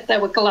that said there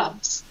were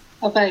gloves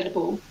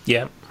available.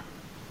 Yeah.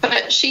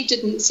 But she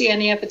didn't see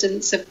any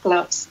evidence of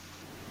gloves.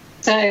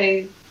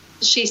 So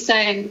she's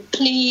saying,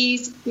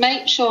 please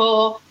make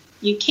sure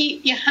you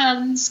keep your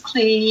hands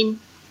clean,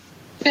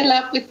 fill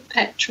up with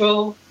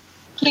petrol,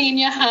 clean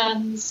your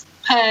hands,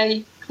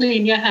 pay,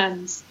 clean your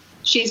hands.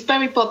 She's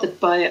very bothered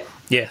by it.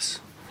 Yes.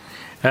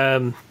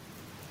 Even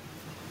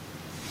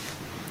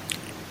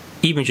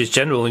just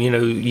general, you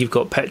know, you've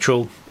got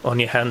petrol on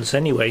your hands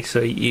anyway,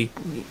 so you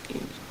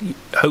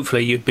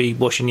hopefully you'd be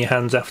washing your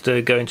hands after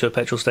going to a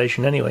petrol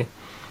station anyway.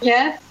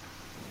 Yeah.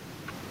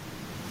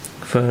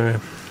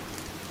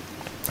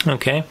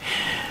 Okay.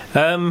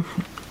 And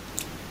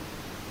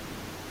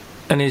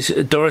is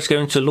Doris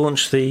going to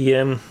launch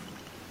the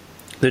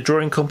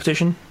drawing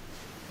competition?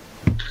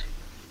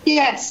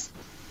 Yes.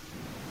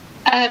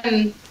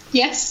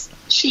 Yes,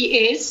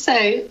 she is.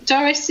 So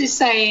Doris is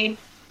saying,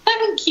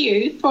 thank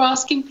you for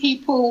asking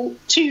people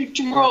to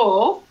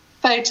draw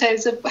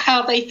photos of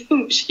how they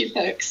think she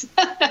looks.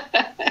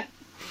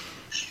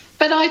 But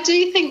I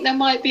do think there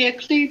might be a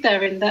clue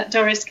there in that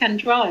Doris can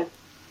drive.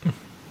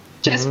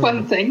 Just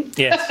one thing.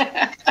 Yes.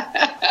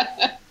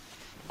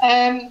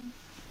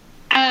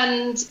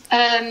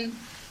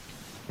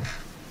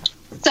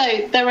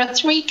 So there are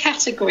 3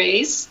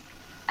 categories.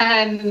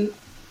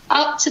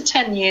 Up to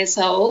 10 years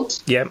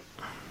old. Yep.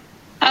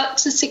 Up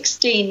to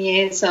 16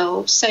 years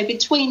old. So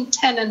between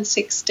 10 and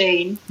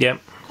 16.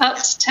 Yep.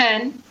 Up to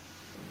 10.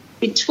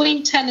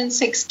 Between 10 and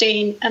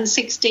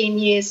 16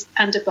 years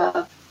and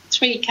above.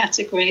 3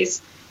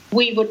 categories.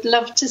 We would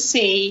love to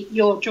see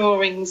your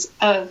drawings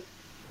of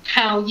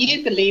how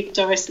you believe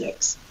Doris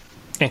looks.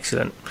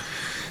 Excellent.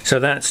 So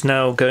that's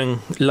now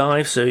going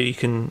live, so you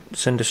can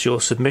send us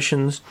your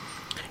submissions.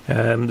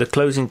 The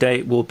closing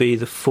date will be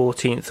the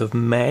 14th of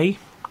May.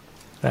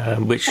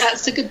 Which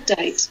that's a good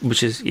date.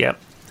 Which is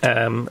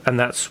and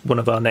that's one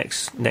of our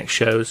next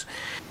shows.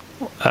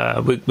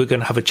 We're going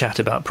to have a chat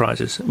about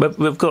prizes.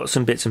 We've got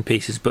some bits and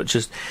pieces, but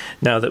just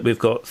now that we've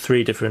got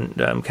 3 different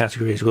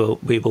categories,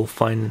 we will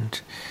find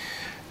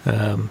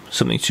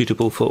something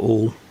suitable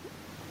for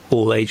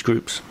all age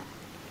groups.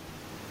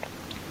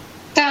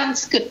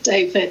 Sounds good,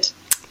 David.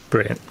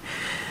 Brilliant.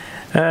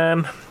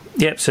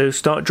 Yep, so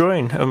start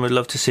drawing, and we'd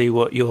love to see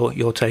what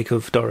your take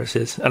of Doris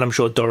is. And I'm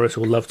sure Doris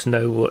will love to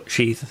know what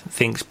she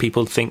thinks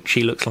people think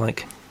she looks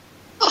like.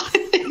 I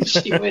think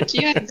she would,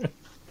 yes.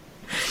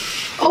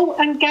 Oh,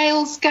 and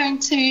Gail's going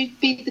to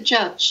be the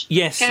judge.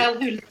 Yes. Gail,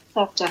 who looks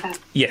after her.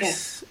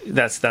 Yes,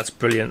 yeah. That's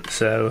brilliant.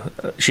 So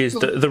she's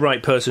the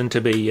right person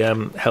to be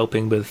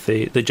helping with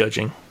the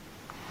judging.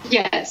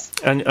 Yes.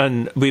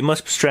 And we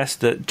must stress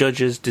that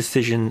judges'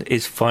 decision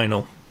is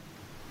final.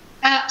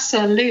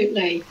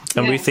 Absolutely.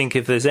 And we think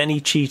if there's any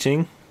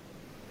cheating,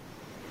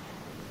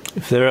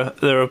 if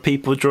there are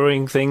people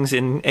drawing things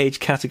in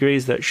age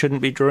categories that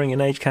shouldn't be drawing in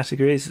age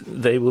categories,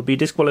 they will be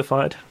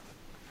disqualified.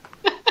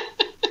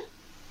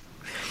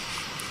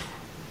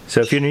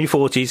 So if you're in your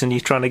 40s and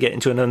you're trying to get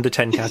into an under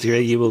 10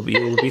 category, you will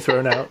be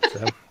thrown out.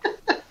 So.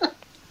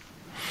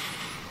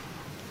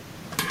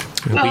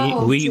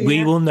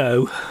 We will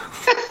know.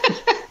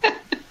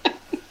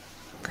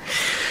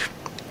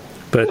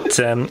 But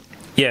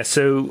yeah,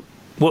 so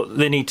what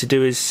they need to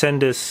do is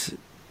send us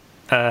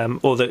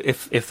or that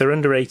if they're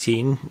under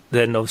 18,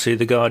 then obviously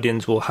the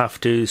guardians will have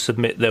to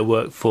submit their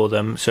work for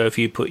them. So if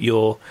you put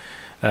your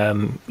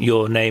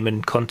name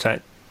and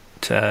contact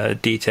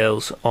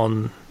details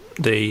on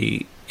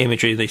the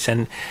imagery they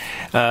send,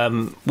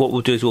 what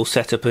we'll do is we'll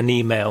set up an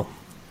email.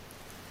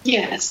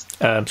 Yes.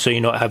 So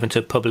you're not having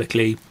to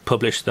publicly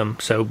publish them.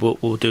 So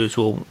what we'll do is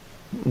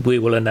we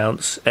will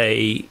announce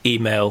a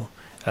email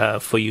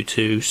for you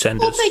to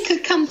send us. Or they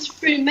could come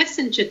through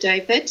Messenger,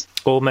 David.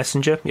 Or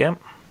Messenger, yeah.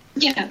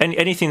 Yeah.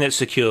 Anything that's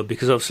secure,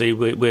 because obviously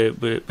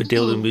we're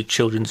dealing with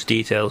children's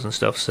details and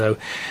stuff, so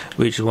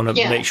we just want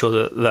to make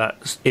sure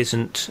that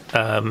isn't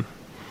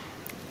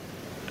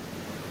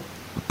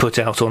put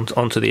out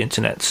onto the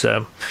internet.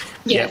 So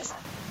yes.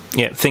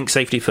 Yeah, think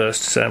safety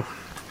first. So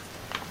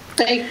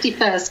safety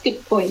first.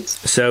 Good point.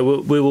 So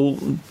we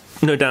will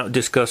no doubt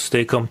discuss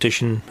the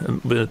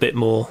competition with a bit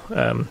more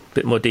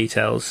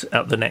details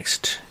at the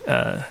next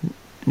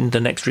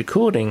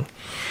recording.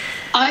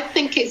 I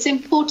think it's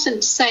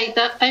important to say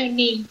that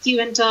only you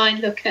and I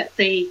look at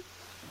the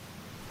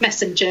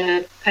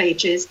Messenger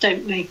pages,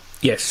 don't we?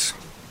 Yes.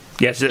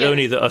 It's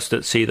only us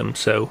that see them.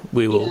 So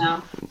we will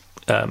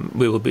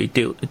be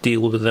deal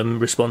with them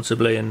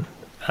responsibly and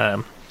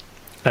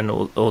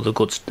all the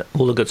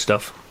good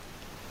stuff.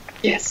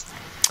 Yes.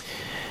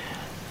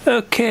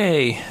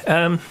 Okay.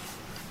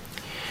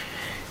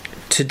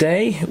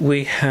 Today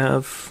we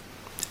have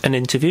an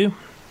interview.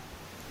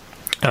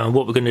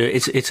 What we're going to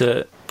do, it's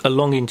a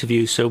long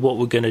interview, so what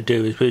we're going to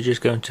do is we're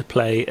just going to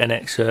play an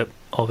excerpt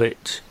of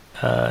it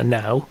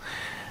now,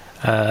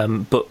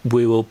 but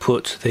we will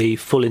put the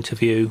full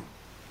interview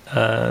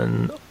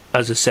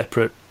as a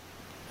separate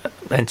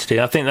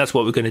entity. I think that's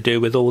what we're going to do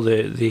with all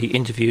the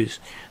interviews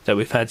that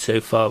we've had so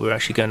far. We're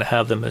actually going to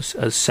have them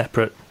as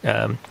separate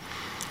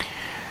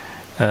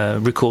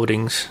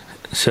recordings,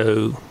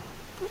 so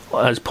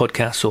as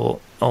podcasts or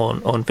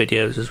on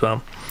videos as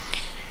well,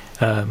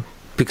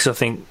 because I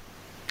think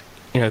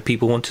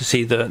people want to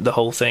see the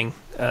whole thing.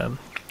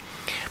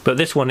 But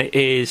this one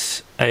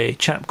is a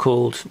chap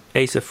called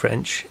Asa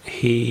French.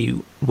 He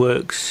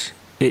works.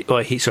 He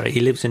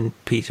lives in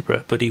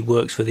Peterborough, but he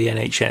works for the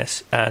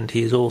NHS, and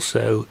he is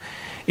also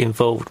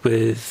involved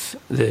with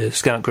the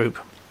Scout Group.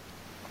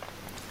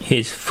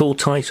 His full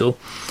title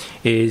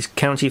is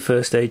County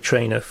First Aid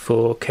Trainer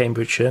for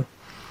Cambridgeshire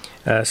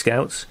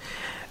Scouts,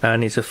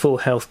 and he's a full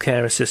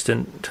healthcare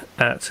assistant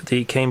at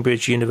the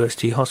Cambridge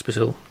University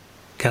Hospital.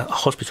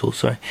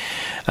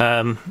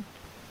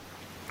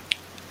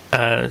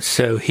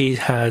 So he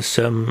has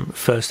some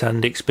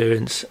first-hand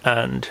experience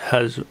and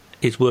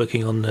is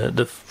working on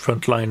the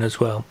front line as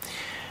well.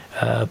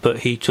 But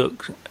he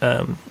took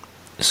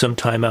some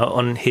time out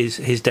on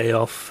his day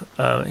off,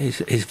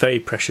 his very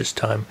precious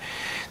time,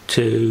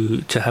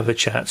 to have a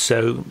chat.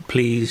 So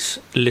please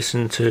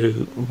listen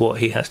to what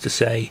he has to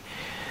say.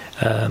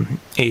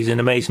 He's an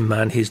amazing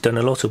man. He's done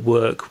a lot of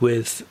work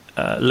with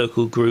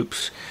local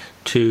groups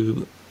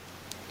to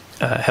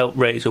help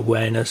raise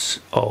awareness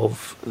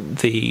of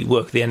the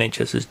work the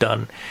NHS has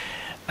done,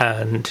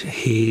 and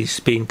he's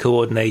been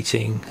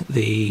coordinating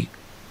the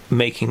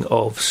making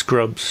of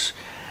scrubs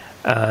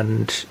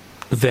and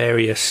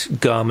various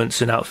garments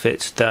and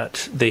outfits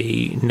that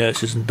the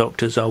nurses and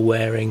doctors are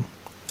wearing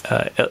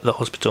at the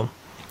hospital,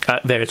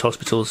 at various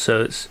hospitals.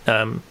 So it's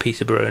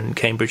Peterborough and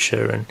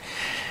Cambridgeshire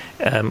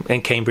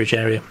and Cambridge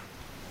area.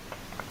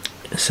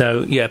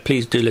 So yeah,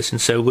 please do listen.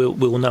 So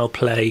we'll now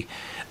play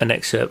an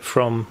excerpt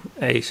from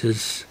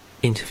Asa's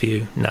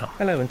interview now.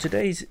 Hello, and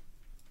today's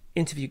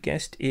interview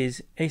guest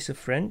is Asa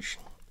French.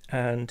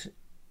 And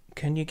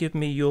can you give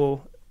me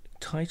your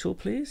title,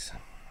 please?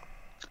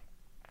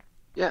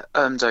 Yeah,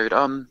 David.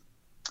 I'm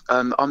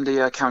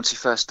the County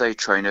First Aid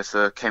Trainer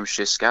for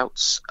Cambridgeshire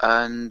Scouts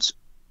and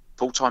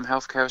full-time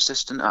healthcare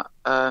assistant at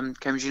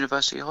Cambridge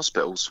University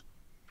Hospitals.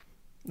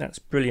 That's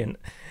brilliant.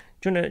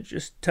 Do you want to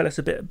just tell us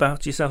a bit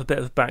about yourself, a bit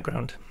of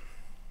background?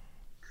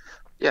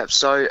 Yeah,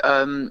 so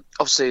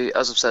obviously,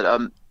 as I've said,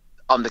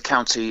 I'm the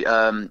County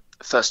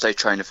First Aid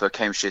Trainer for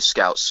Cambridgeshire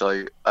Scouts.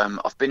 So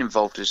I've been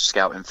involved with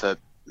scouting for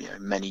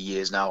many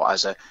years now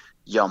as a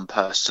young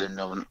person,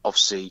 and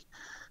obviously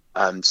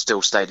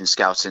still stayed in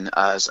scouting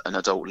as an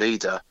adult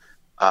leader.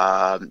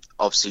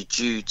 Obviously,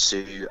 due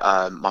to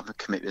my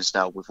commitments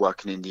now with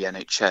working in the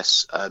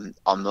NHS,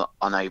 I'm not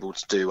unable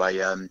to do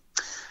a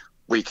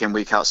week in,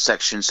 week out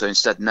section. So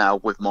instead now,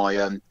 with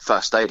my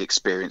first aid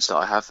experience that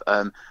I have,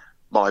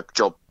 my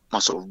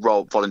sort of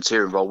role,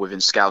 volunteering role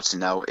within scouting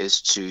now, is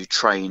to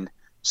train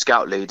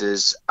scout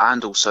leaders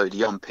and also the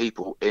young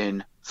people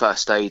in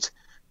first aid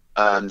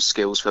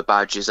skills for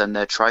badges and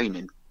their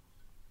training.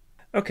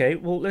 Okay,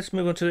 well, let's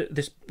move on to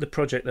the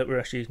project that we're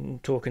actually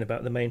talking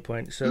about, the main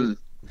point. So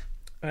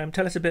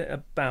tell us a bit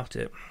about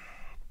it.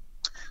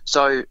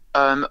 So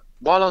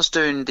while I was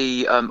doing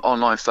the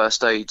online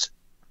first aid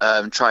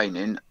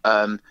training,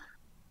 I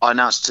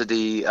announced to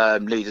the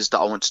leaders that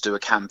I want to do a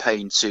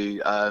campaign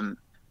to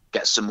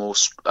get some more,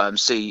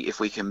 see if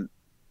we can,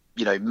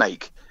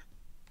 make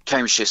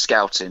Cambridgeshire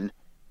Scouting,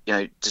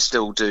 to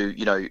still do,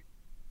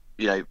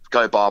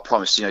 go by our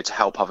promise, to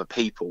help other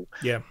people.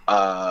 Yeah.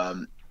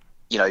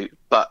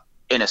 But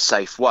in a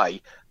safe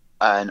way.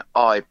 And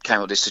I came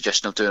up with this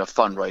suggestion of doing a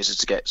fundraiser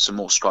to get some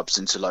more scrubs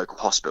into local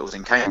hospitals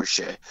in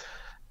Cambridgeshire.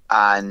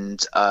 And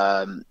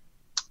the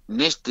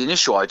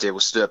initial idea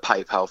was to do a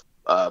PayPal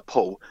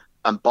pull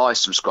and buy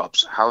some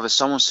scrubs. However,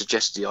 someone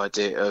suggested the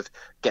idea of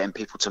getting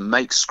people to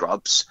make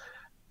scrubs,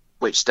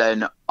 which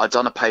then I'd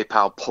done a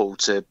PayPal pull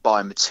to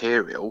buy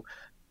material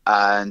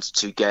and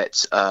to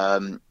get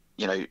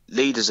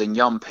leaders and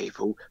young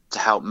people to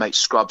help make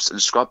scrubs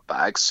and scrub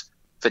bags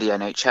for the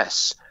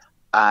NHS.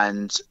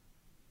 And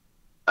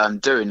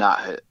doing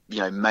that,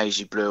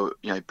 Maisie blew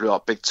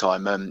up big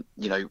time.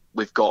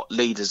 We've got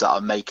leaders that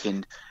are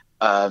making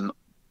part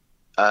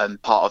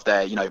of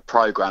their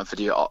program for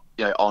the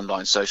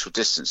online social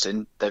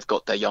distancing. They've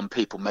got their young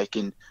people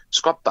making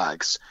scrub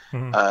bags.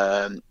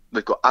 Mm-hmm.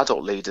 We've got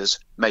adult leaders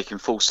making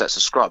full sets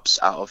of scrubs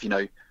out of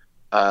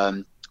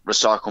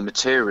recycled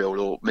material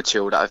or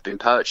material that have been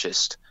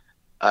purchased.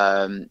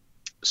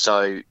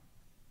 So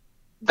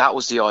that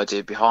was the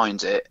idea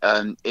behind it.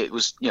 It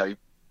was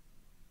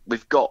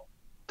we've got,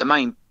 the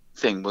main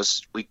thing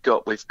was we've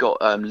got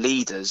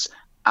leaders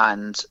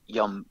and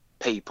young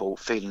people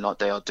feeling like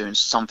they are doing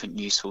something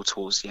useful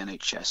towards the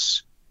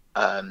NHS.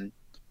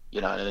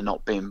 They're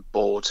not being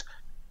bored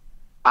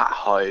at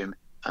home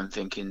and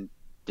thinking,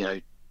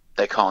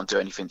 they can't do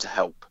anything to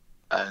help.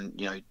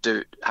 And,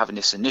 having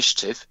this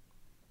initiative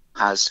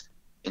has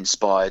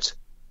inspired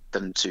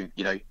them to,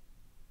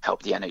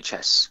 help the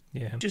NHS.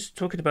 Yeah. Just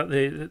talking about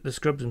the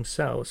scrubs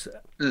themselves,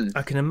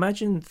 I can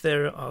imagine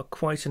there are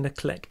quite an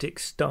eclectic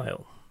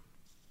style.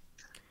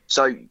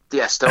 So,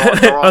 yes, there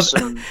are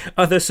some...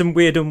 Are there some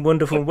weird and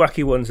wonderful and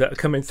wacky ones that are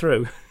coming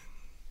through?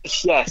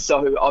 Yeah,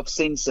 so I've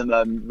seen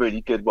some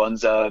really good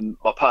ones.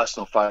 My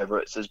personal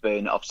favourites has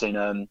been, I've seen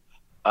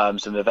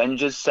some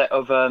Avengers set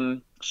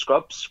of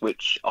scrubs,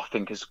 which I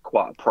think is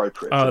quite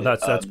appropriate. Oh,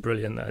 that's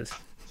brilliant, that is.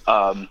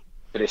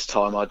 For this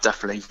time, I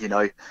definitely,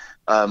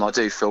 I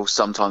do feel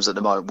sometimes at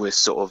the moment we're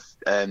sort of,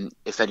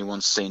 if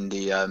anyone's seen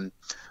the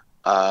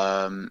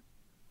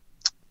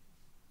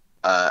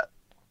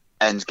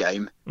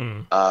Endgame,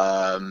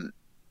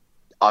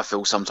 I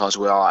feel sometimes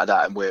we are at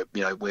that, and we're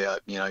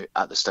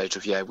at the stage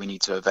of we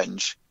need to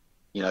avenge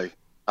people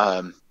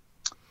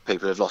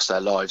who have lost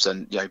their lives,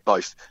 and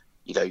both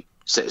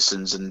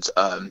citizens and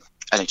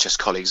NHS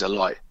colleagues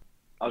alike.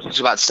 I was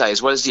just about to say,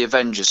 as well as the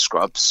Avengers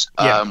scrubs,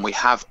 we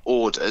have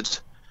ordered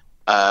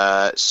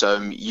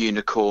some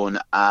unicorn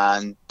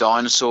and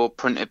dinosaur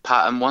printed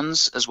pattern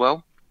ones as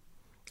well,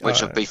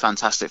 which would be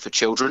fantastic for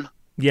children.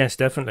 Yes,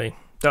 definitely.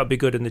 That would be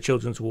good in the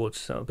children's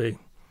wards. That would be.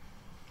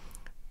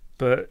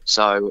 But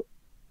so,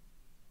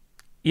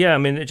 yeah, I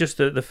mean, just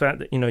the fact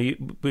that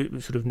we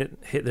sort of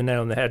hit the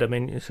nail on the head. I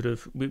mean,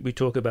 we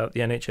talk about the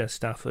NHS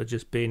staff are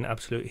just being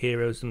absolute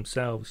heroes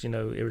themselves.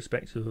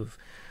 Irrespective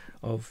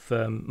of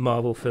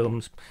Marvel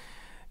films,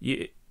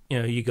 you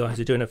guys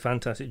are doing a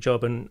fantastic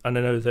job, and I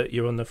know that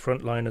you're on the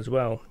front line as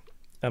well.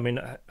 I mean,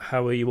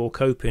 how are you all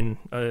coping?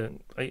 I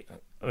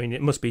mean,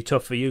 it must be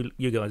tough for you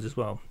guys as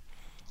well.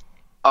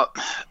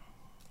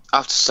 I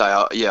have to say,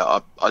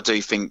 I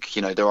do think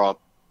there are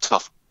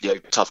tough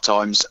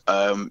times.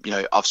 I've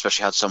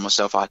especially had some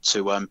myself. I had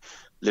to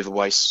live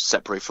away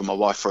separately from my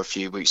wife for a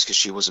few weeks because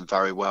she wasn't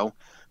very well.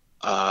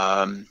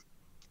 But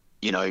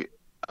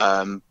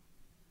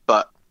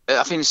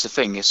I think it's the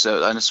thing.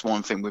 And it's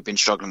one thing we've been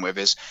struggling with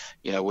is,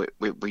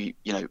 we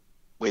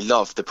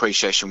love the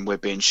appreciation we're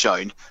being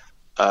shown,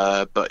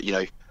 but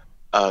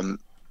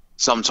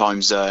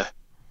sometimes.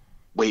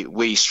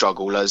 We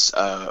struggle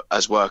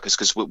as workers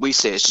because we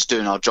see it as just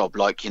doing our job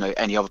like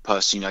any other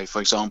person. For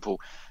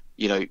example,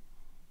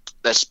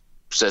 let's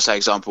say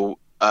example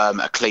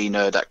a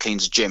cleaner that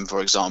cleans a gym, for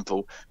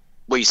example.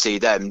 We see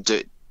them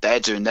they're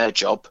doing their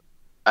job,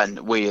 and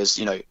we as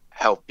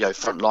help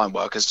frontline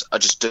workers are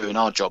just doing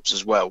our jobs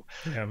as well.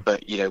 Yeah.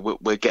 But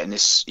we're getting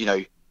this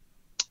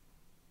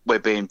we're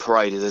being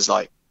paraded as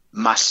like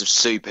massive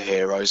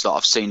superheroes. Like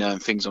I've seen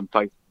things on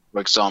Facebook, for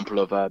example,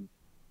 of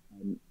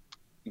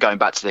going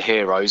back to the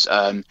heroes,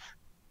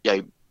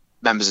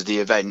 members of the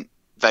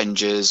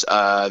Avengers,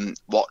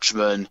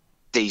 Watchmen,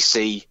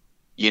 DC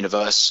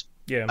universe.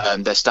 Yeah.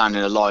 They're standing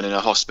in a line in a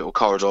hospital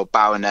corridor,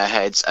 bowing their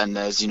heads, and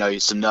there's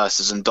some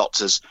nurses and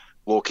doctors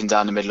walking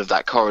down the middle of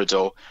that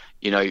corridor.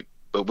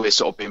 But we're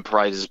sort of being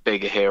paraded as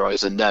bigger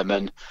heroes than them,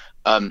 and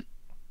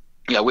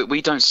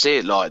we don't see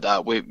it like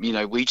that.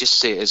 We just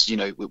see it as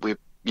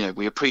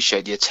we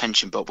appreciate the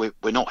attention, but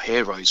we're not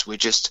heroes. We're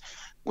just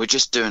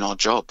doing our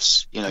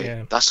jobs.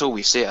 That's all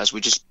we see it as.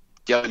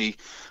 The only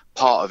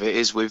part of it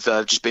is we've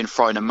just been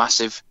thrown a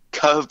massive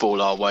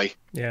curveball our way.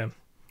 Yeah,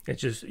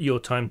 it's just your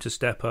time to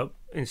step up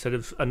instead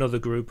of another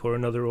group or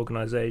another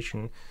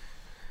organisation.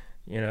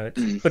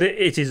 But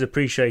it is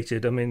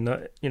appreciated. I mean,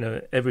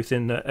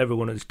 everything that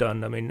everyone has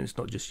done. I mean, it's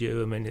not just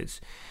you. I mean,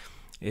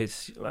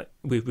 it's like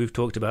we've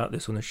talked about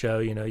this on the show.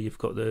 You've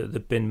got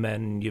the bin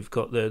men, you've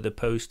got the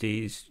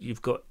posties,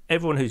 you've got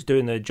everyone who's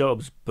doing their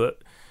jobs.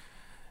 But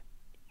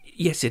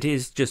yes, it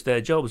is just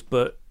their jobs,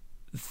 but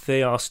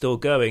they are still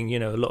going. You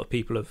know, a lot of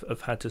people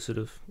have had to sort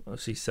of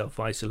obviously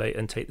self-isolate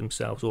and take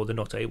themselves, or they're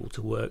not able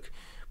to work.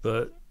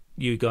 But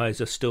you guys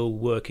are still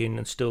working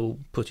and still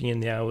putting in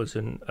the hours,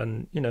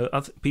 and you know,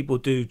 other people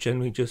do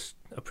generally just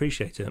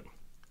appreciate it.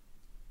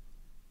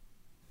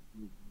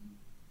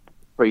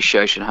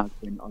 Appreciation has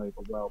been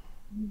overwhelming.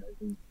 You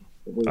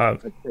know,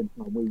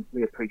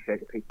 we appreciate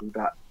the people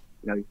that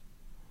you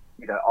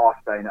know are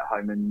staying at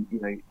home, and you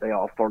know they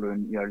are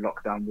following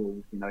lockdown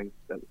rules. You know,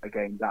 so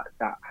again that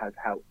has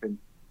helped, and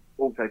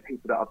also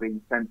people that are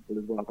being sensible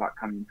as well about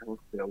coming into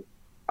hospital,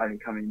 only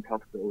coming into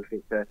hospital if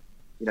it's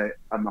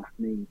a must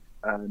need.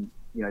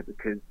 You know,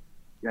 because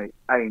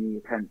A&E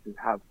attendances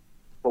have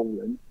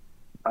fallen.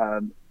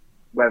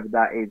 Whether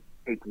that is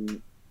people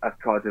have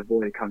tried to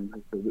avoid coming to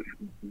hospital, which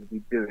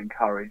we do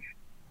encourage.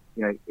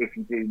 You know, if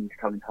you do need to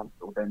come into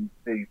hospital, then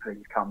do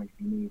please come if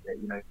you need it.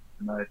 You know,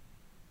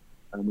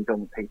 and we don't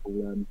want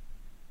people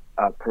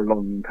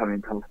prolonging coming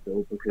into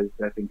hospital because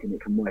they're thinking it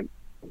can wait.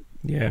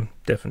 Yeah,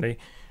 definitely.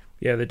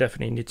 Yeah, they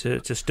definitely need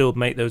to still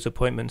make those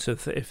appointments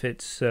if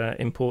it's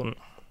important.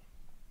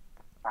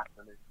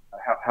 Absolutely.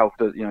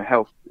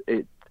 Health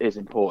it is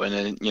important,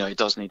 and it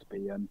does need to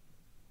be.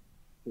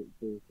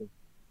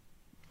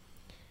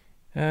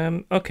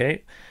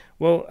 Okay,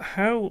 well,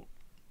 how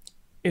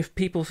if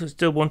people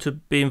still want to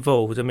be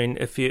involved? I mean,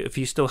 if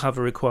you still have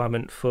a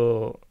requirement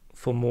for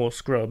more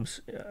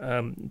scrubs,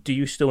 do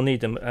you still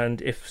need them?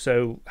 And if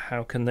so,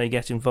 how can they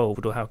get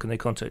involved, or how can they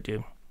contact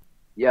you?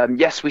 Yeah,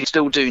 yes, we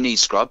still do need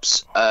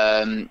scrubs.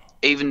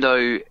 Even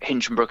though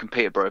Hinchinbrook and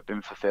Peterborough have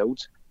been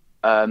fulfilled,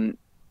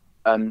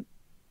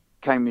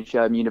 Cambridge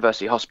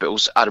University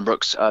Hospitals, Adam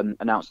Brooks,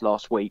 announced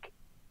last week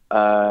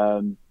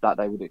that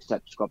they would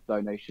accept scrub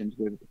donations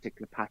with a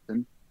particular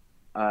pattern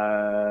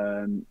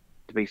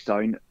to be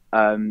sewn.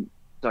 So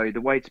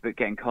the way to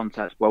get in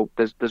contact, well,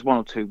 there's one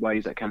or two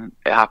ways that can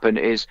happen.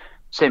 Is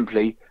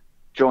simply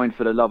join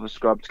for the Love of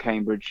Scrubs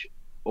Cambridge,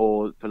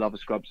 or for Love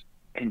of Scrubs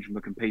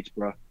Hinchinbrook and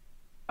Peterborough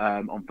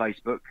on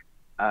Facebook.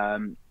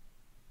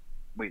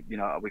 We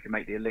can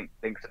make the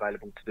links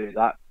available to do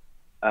that.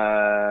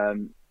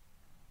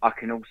 I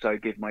can also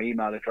give my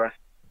email address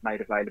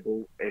made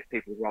available if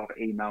people would rather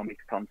email me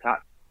to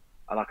contact,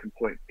 and I can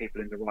point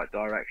people in the right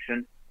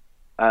direction.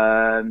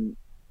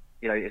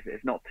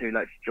 It's not too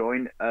late to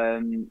join.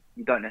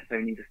 You don't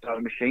necessarily need a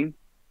sewing machine.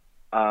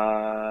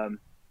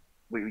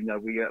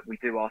 We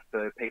do ask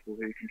for people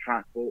who can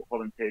transport,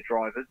 volunteer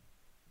drivers,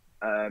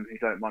 who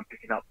don't mind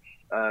picking up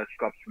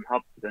scrubs from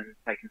hubs and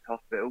taking to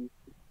hospitals.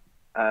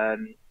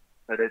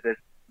 So there's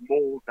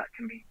more that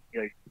can be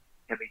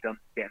done to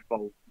get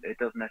involved. It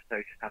doesn't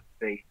necessarily just have to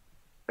be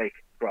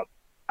making scrubs.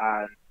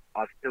 And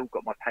I've still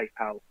got my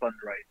PayPal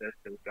fundraiser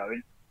still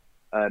going.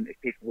 If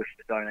people wish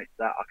to donate to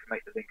that, I can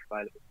make the link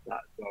available to that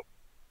as well.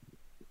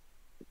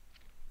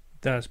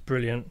 That's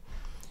brilliant.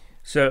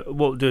 So what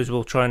we'll do is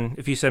we'll try and,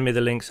 if you send me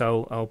the links,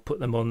 I'll put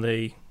them on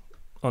the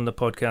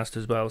podcast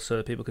as well,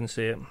 so people can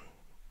see it.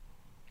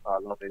 Oh,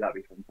 lovely! That'd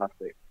be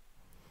fantastic.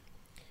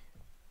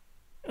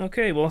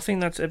 Okay, well, I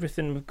think that's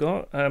everything we've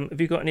got. Have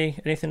you got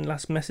anything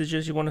last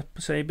messages you want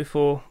to say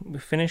before we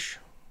finish?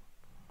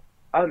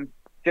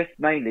 Just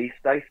mainly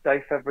stay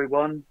safe,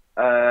 everyone.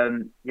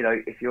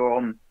 If you're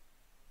on,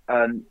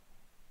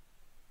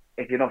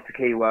 if you're not a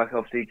key worker,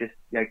 obviously just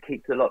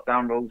keep the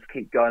lockdown rules,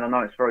 keep going. I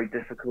know it's very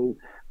difficult,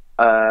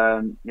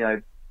 but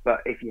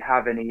if you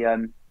have any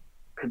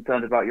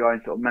concerns about your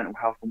own sort of mental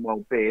health and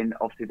well-being,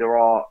 obviously there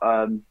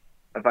are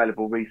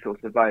available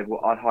resources available.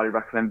 I'd highly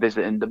recommend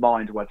visiting the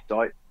Mind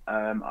website.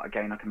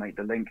 Again, I can make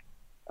the link.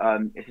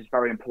 It's just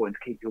very important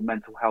to keep your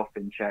mental health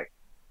in check.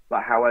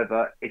 But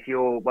however, if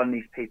you're one of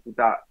these people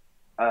that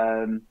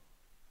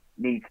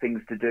needs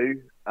things to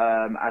do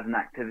as an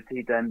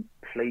activity, then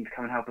please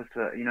come and help us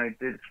to do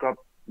the scrub,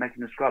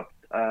 making the scrubs.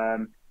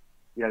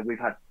 We've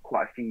had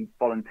quite a few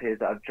volunteers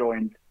that have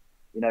joined,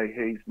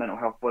 whose mental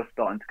health was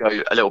starting to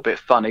go a little bit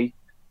funny,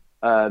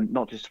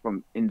 not just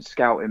from in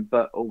scouting,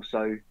 but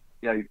also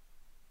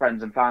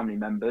friends and family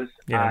members,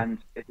 and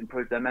it's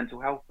improved their mental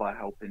health by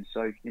helping.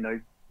 So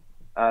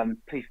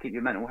please keep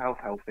your mental health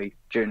healthy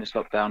during this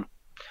lockdown.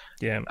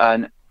 Yeah.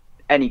 And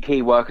any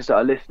key workers that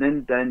are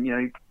listening,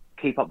 then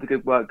keep up the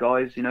good work,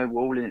 guys. We're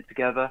all in it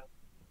together,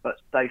 but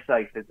stay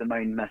safe is the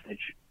main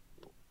message.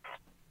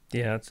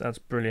 Yeah, that's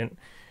brilliant.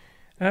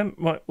 Right,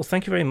 well,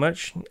 thank you very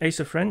much,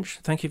 Asa French.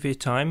 Thank you for your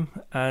time,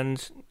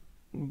 and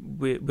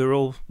we're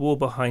all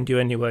behind you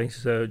anyway.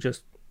 So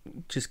just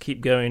keep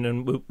going,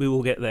 and we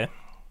will get there.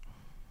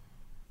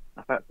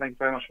 Thanks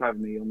very much for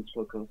having me on this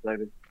podcast,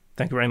 David.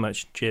 Thank you very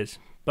much. Cheers.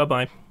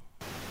 Bye-bye.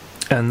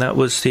 And that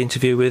was the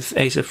interview with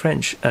Asa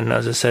French. And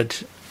as I said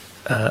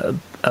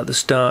at the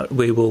start,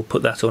 we will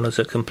put that on as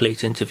a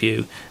complete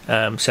interview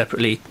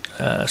separately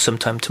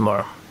sometime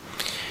tomorrow.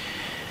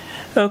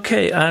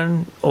 Okay,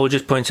 and I'll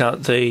just point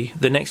out the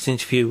next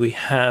interview we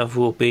have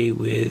will be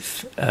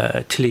with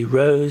Tilly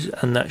Rose,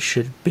 and that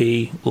should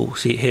be, we'll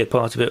hear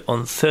part of it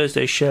on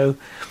Thursday's show,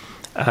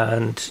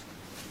 and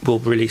we'll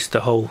release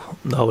the whole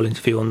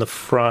interview on the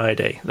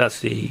Friday. That's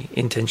the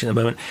intention at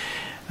the moment.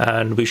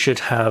 and we should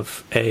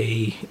have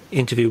a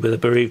interview with a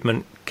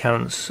bereavement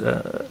coach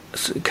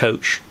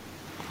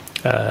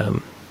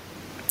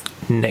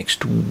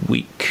next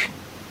week,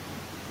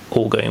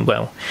 all going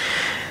well.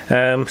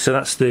 So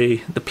that's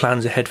the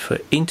plans ahead for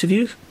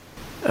interviews.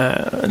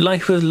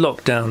 Life with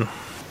lockdown.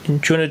 Do you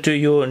want to do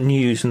your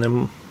news and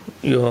then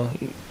your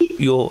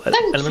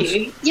Thank elements?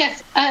 you.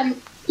 Yes,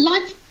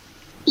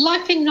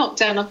 life in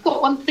lockdown. I've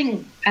got one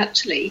thing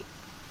actually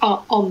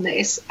on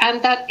this,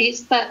 and that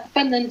is that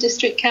Fenland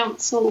District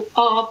Council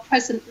are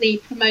presently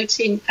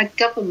promoting a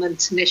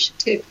government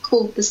initiative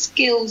called the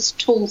Skills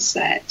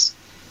Toolset,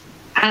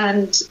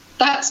 and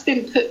that's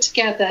been put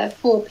together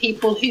for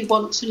people who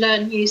want to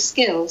learn new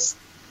skills.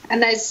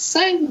 And there's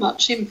so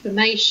much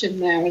information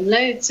there and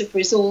loads of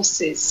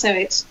resources, so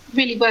it's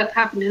really worth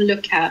having a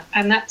look at.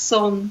 And that's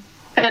on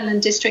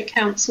Fenland District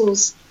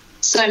Council's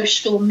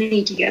social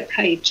media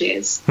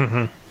pages.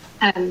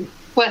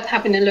 Worth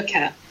having a look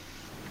at.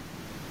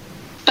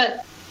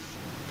 But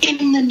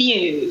in the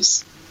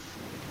news,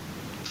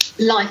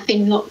 life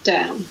in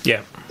lockdown.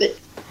 Yeah.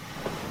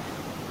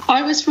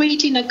 I was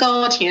reading a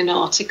Guardian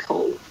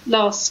article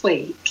last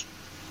week,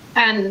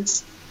 and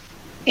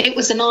it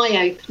was an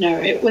eye-opener.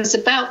 It was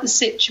about the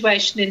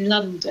situation in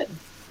London,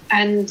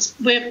 and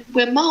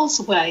we're miles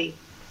away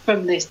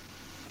from this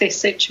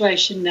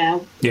situation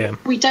now. Yeah.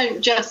 We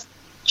don't just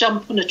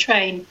jump on a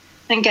train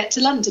and get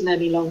to London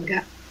any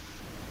longer.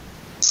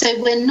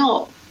 So we're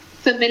not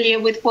familiar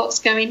with what's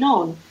going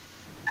on.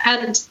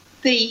 And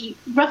the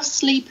rough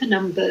sleeper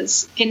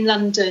numbers in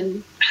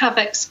London have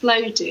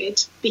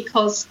exploded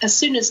because as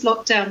soon as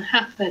lockdown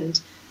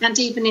happened, and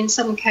even in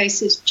some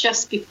cases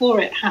just before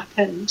it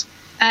happened,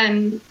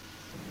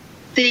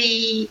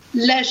 the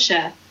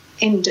leisure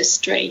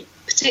industry,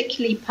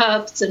 particularly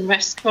pubs and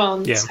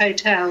restaurants,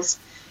 hotels,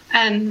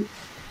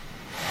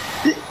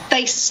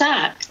 they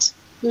sacked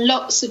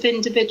lots of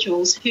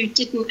individuals who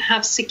didn't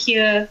have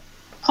secure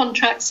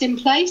contracts in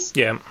place.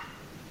 Yeah.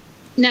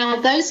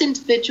 Now, those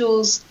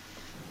individuals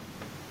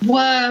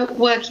were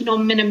working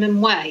on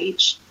minimum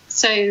wage,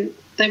 so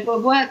they were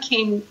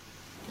working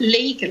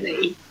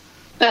legally,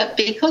 but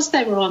because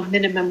they were on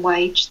minimum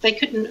wage, they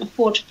couldn't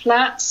afford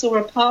flats or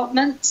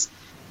apartments.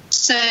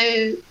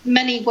 So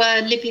many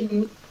were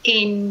living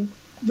in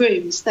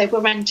rooms. They were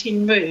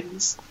renting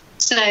rooms.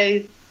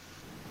 So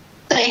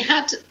they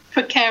had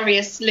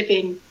precarious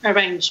living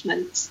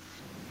arrangements,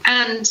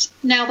 and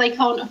now they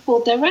can't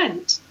afford their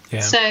rent.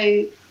 Yeah.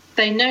 So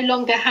they no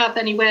longer have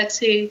anywhere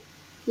to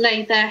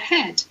lay their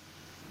head.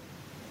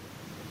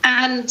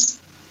 And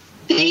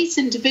these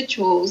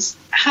individuals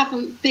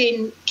haven't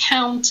been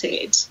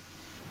counted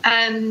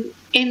in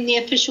the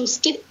official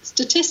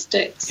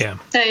statistics. Yeah.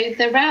 So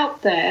they're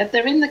out there,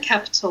 they're in the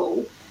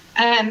capital,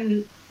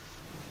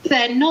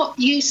 they're not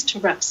used to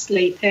rough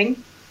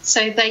sleeping,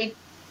 so they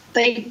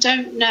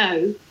don't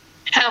know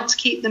how to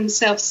keep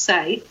themselves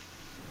safe.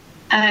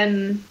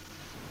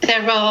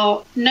 There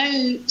are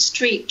no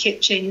street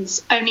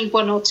kitchens, only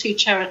one or two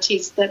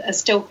charities that are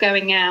still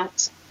going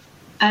out.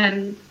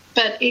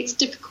 But it's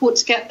difficult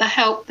to get the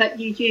help that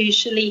you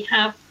usually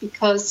have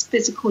because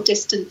physical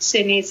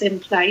distancing is in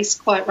place,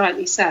 quite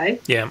rightly so.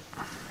 Yeah.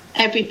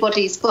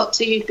 Everybody's got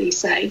to be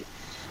safe.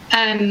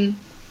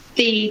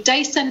 The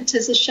day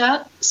centres are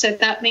shut, so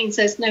that means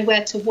there's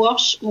nowhere to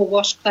wash or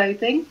wash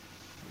clothing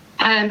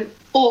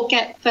or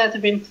get further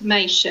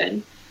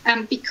information.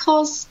 And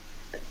because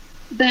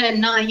they're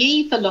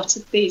naive, a lot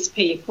of these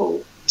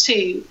people,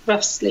 to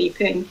rough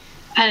sleeping,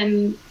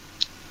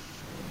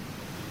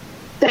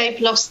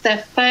 they've lost their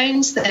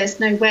phones, there's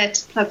nowhere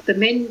to plug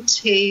them in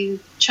to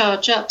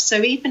charge up.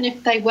 So even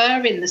if they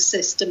were in the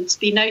system to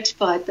be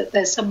notified that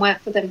there's somewhere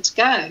for them to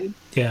go,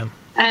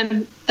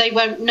 they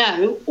won't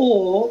know,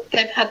 or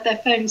they've had their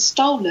phones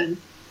stolen.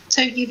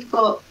 So you've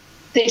got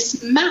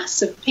this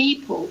mass of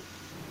people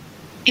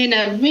in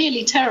a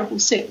really terrible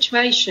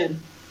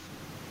situation,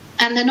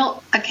 and they're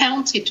not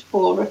accounted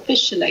for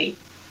officially.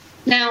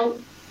 Now,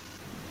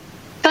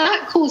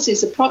 that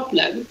causes a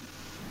problem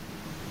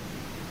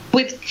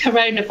with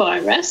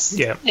coronavirus.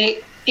 Yeah.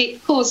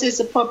 It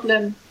causes a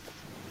problem.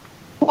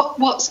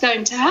 What's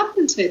going to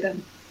happen to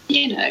them?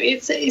 You know,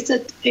 it's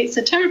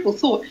a terrible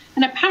thought.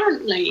 And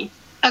apparently,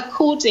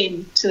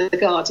 according to The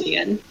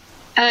Guardian,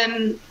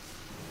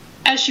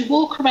 as you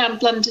walk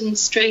around London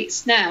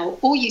streets now,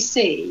 all you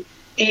see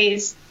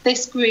is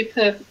this group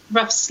of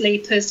rough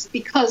sleepers,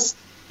 because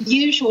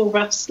usual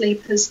rough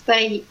sleepers,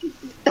 they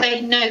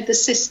know the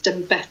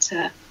system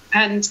better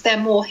and they're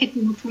more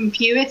hidden from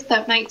view, if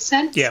that makes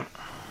sense. Yeah.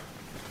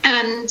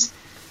 And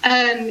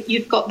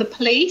you've got the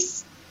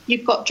police,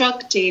 you've got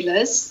drug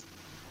dealers,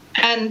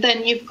 and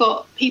then you've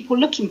got people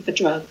looking for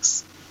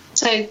drugs.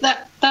 So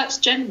that's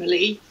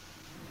generally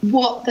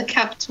what the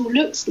capital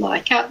looks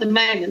like at the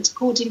moment,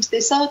 according to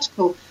this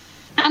article.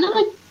 And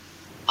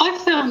I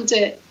found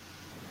it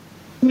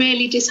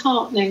really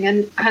disheartening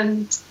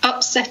and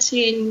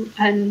upsetting.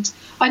 And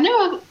I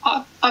know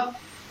I've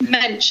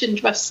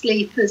mentioned rough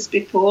sleepers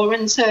before,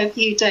 and so have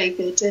you,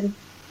 David. And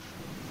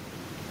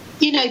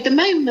you know, the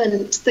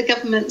moment the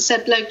government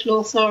said local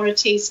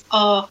authorities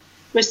are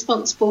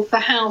responsible for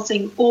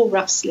housing all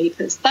rough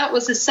sleepers. That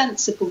was a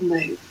sensible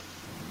move.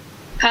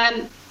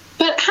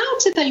 But how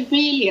do they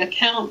really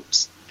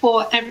account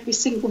for every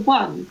single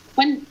one?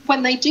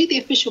 When they do the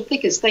official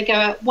figures, they go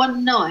out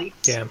one night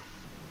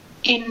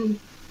in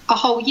a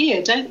whole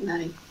year, don't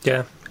they?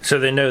 Yeah. So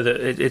they know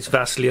that it's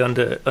vastly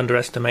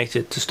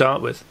underestimated to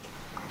start with.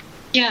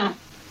 Yeah.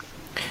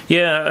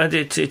 Yeah, and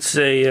it's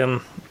a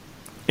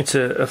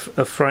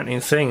frightening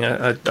thing.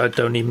 I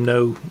don't even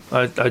know.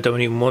 I don't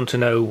even want to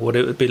know what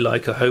it would be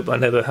like. I hope I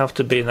never have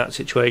to be in that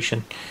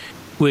situation.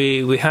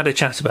 We had a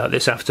chat about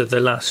this after the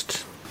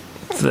last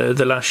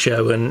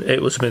show, and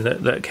it was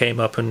something that came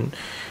up, and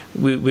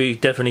we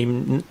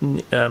definitely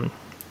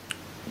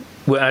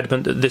were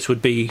adamant that this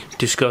would be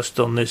discussed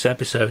on this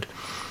episode.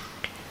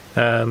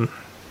 I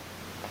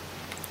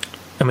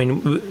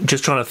mean,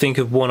 just trying to think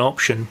of one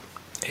option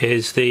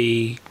is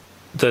the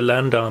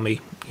land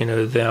army. You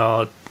know, they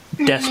are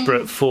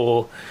desperate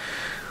for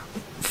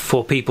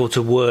people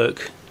to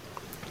work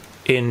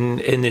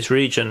in this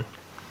region.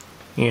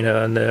 You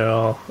know, and there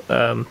are.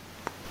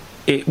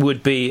 It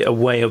would be a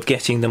way of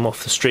getting them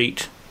off the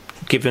street,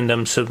 giving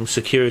them some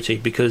security,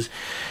 because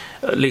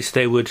at least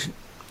they would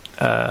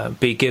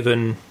be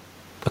given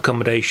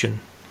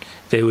accommodation.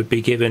 They would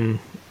be given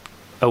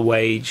a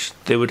wage.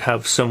 They would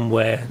have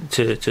somewhere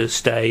to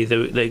stay.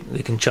 They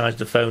can charge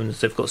the phones.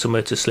 They've got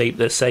somewhere to sleep.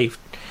 They're safe.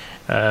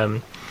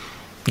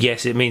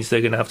 Yes, it means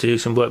they're going to have to do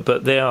some work,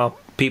 but they are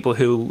people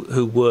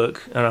who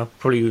work, and I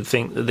probably would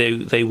think that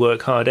they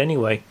work hard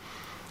anyway.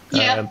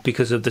 Yeah.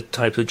 Because of the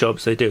type of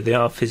jobs they do. They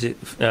are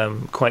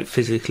quite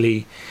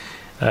physically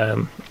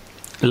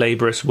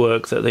laborious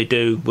work that they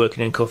do,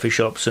 working in coffee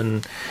shops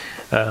and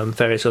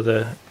various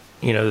other,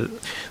 you know,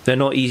 they're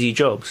not easy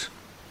jobs.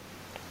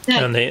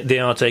 No. And they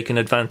are taken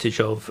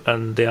advantage of,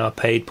 and they are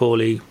paid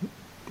poorly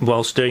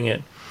whilst doing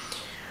it.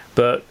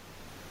 But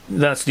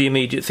that's the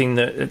immediate thing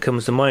that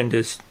comes to mind,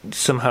 is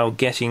somehow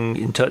getting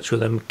in touch with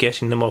them,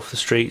 getting them off the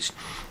streets,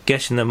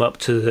 getting them up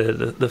to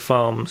the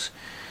farms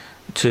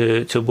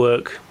to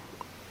work.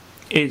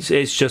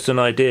 It's just an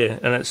idea,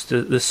 and it's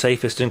the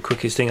safest and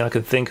quickest thing I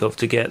can think of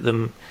to get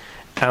them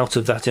out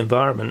of that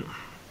environment.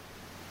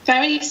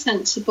 Very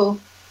sensible.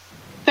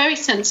 Very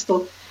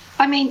sensible.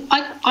 I mean,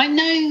 I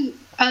know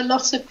a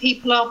lot of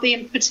people are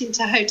being put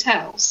into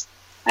hotels,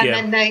 and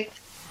then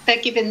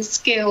they're given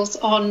skills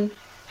on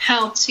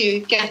how to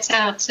get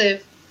out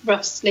of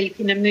rough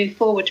sleeping and move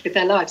forward with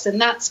their lives,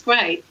 and that's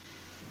great.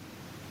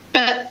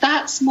 But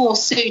that's more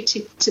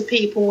suited to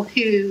people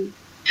who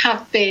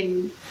have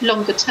been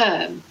longer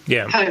term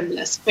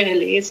homeless,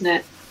 really, isn't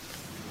it?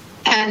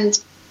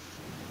 And,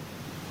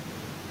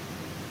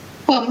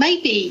 well,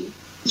 maybe,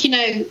 you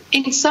know,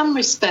 in some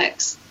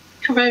respects,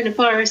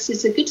 coronavirus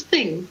is a good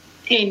thing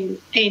in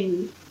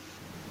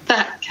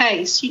that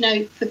case. You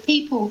know, for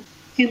people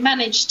who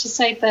manage to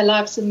save their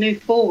lives and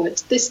move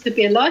forward, this could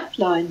be a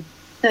lifeline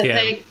that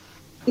they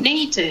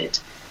needed.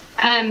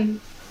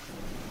 But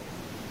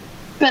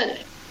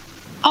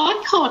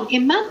I can't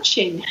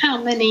imagine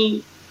how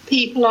many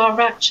people are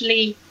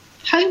actually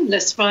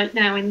homeless right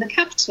now in the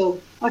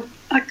capital.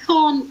 I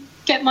can't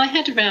get my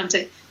head around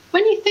it.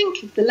 When you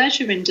think of the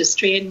leisure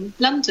industry in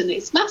London,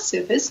 it's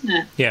massive, isn't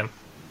it? Yeah.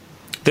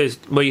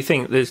 You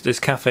think there's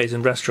cafes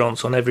and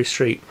restaurants on every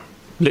street,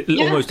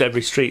 almost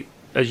every street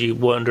as you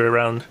wander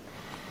around.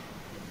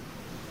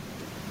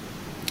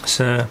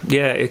 So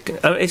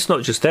it's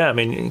not just there. I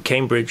mean, in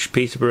Cambridge,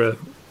 Peterborough,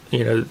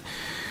 you know,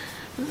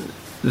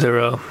 there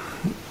are.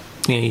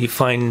 You know, you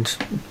find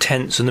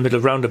tents in the middle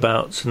of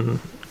roundabouts, and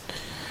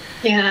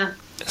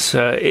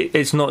so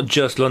it's not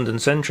just London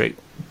centric,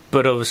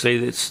 but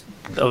obviously it's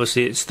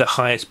the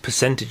highest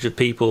percentage of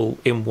people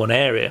in one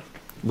area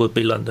would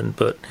be London,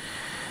 but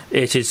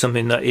it is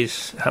something that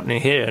is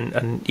happening here,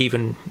 and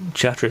even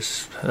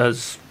Chatteris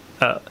has,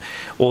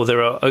 or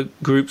there are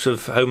groups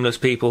of homeless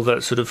people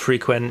that sort of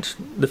frequent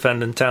the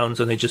Fenland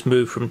towns, and they just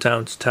move from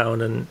town to town,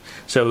 and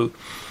so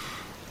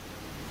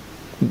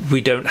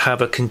we don't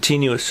have a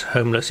continuous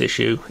homeless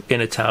issue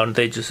in a town.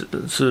 They just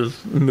sort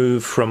of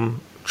move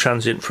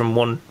transient from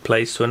one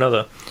place to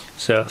another.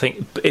 So I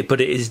think,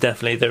 there is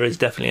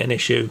definitely an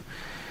issue,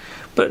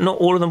 but not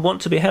all of them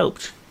want to be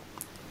helped.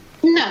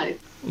 No.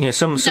 You know,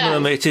 some of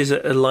them, it is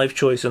a life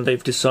choice, and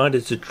they've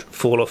decided to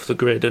fall off the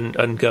grid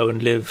and go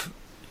and live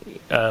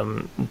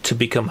to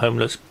become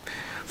homeless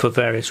for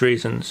various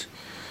reasons.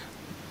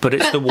 But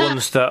it's the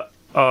ones that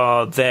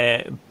are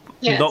there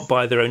not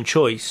by their own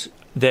choice.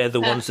 They're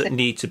the ones that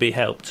need to be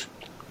helped.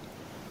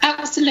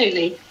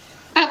 Absolutely.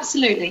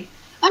 Absolutely.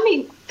 I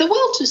mean, the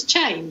world has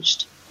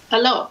changed a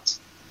lot.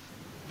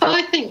 But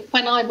I think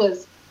when I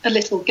was a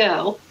little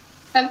girl,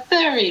 a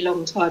very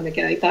long time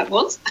ago that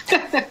was.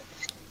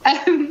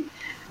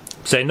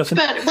 Say nothing.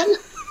 But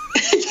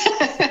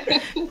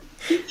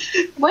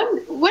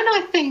when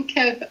I think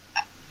of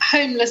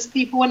homeless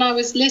people when I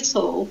was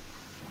little,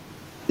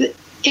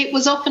 it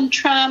was often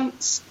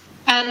tramps.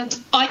 And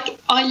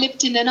I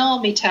lived in an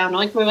army town.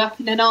 I grew up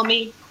in an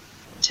army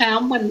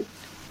town when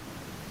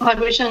I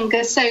was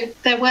younger. So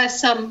there were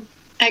some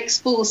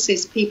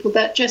ex-forces people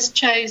that just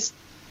chose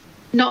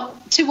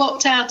not to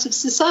opt out of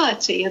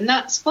society, and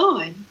that's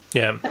fine.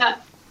 Yeah.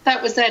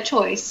 That was their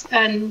choice,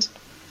 and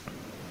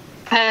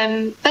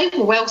they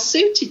were well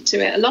suited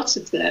to it, a lot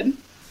of them,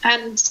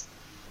 and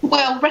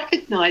well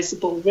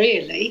recognisable,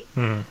 really.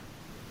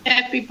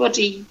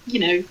 Everybody,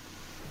 knew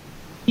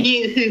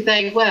who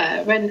they were,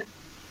 and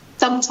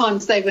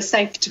sometimes they were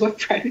safe to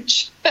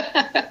approach.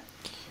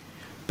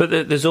 But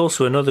there's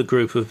also another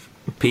group of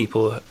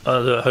people,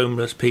 other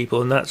homeless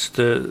people, and that's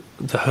the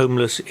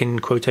homeless in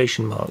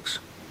quotation marks.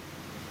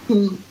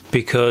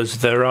 Because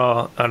there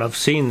are, and I've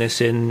seen this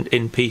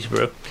in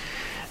Peterborough,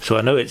 so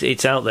I know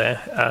it's out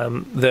there.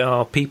 There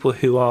are people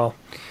who are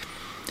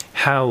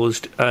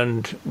housed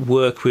and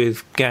work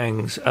with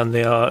gangs, and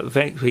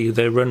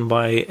they're run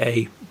by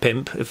a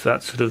pimp, if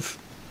that's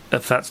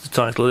the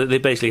title. They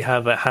basically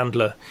have a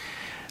handler,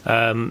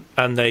 and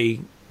they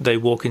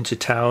walk into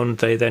town.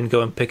 They then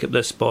go and pick up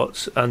their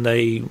spots, and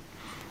they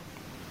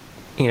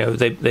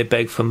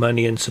beg for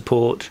money and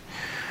support,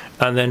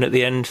 and then at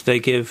the end they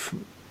give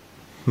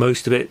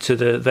most of it to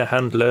their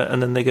handler,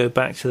 and then they go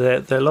back to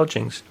their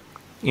lodgings.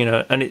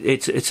 And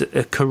it's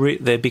a career.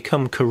 They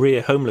become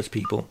career homeless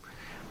people,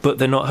 but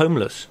they're not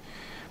homeless,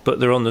 but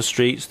they're on the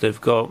streets.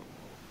 They've got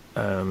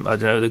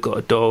they've got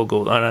a dog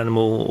or an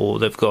animal, or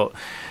they've got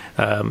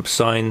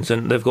signs,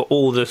 and they've got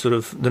all the sort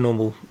of the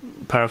normal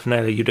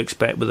paraphernalia you'd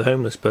expect with a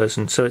homeless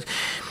person. So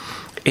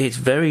it's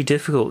very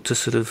difficult to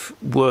sort of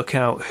work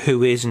out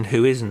who is and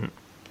who isn't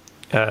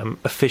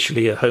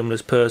officially a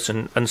homeless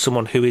person and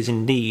someone who is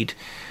in need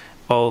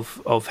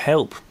of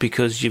help,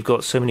 because you've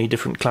got so many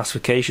different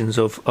classifications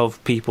of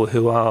people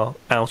who are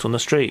out on the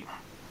street.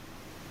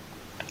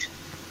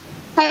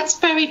 That's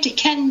very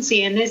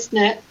Dickensian, isn't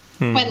it?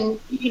 When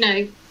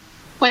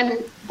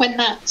when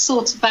that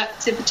sort of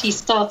activity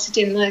started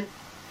in the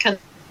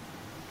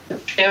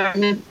country, I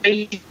remember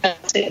reading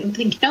about it and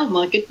thinking, oh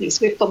my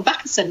goodness, we've gone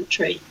back a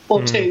century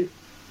or two.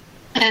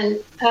 And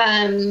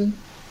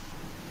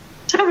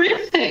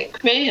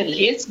terrific,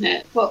 really, isn't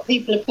it, what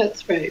people are put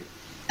through?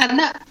 And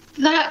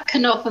that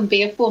can often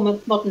be a form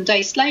of modern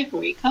day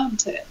slavery,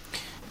 can't it?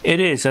 It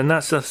is, and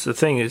that's the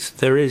thing, is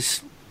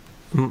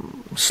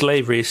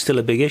slavery is still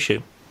a big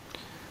issue.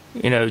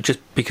 Just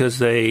because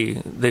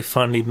they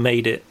finally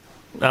made it,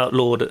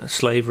 outlawed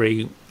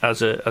slavery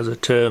as a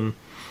term,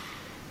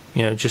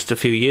 just a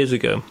few years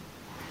ago,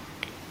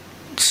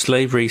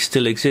 slavery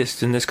still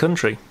exists in this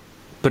country,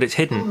 but it's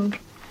hidden.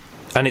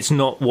 And it's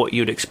not what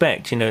you'd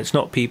expect. It's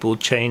not people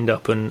chained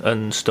up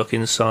and stuck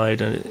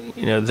inside. And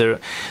there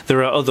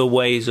are other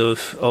ways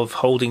of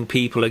holding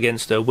people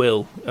against their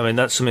will. I mean,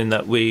 that's something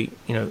that we're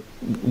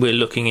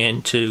looking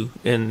into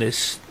in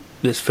this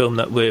film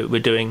that we're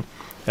doing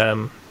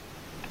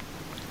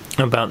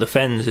about the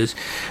Fens. Is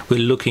we're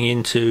looking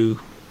into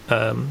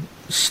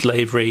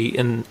slavery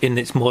in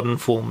its modern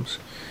forms,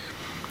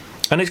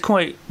 and it's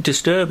quite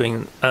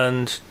disturbing.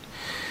 And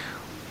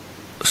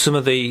some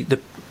of the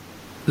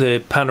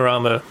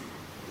Panorama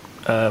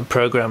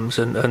programs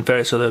and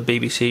various other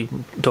BBC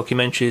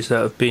documentaries that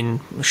have been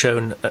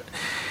shown,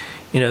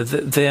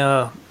 they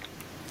are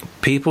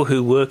people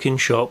who work in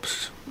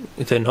shops.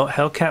 They're not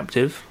held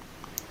captive.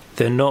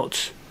 They're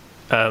not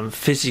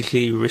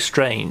physically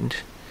restrained.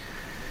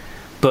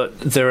 But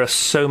there are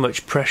so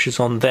much pressures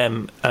on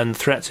them and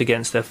threats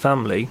against their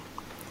family.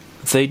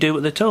 They do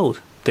what they're told.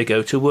 They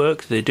go to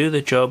work, they do their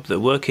job, they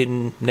work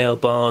in nail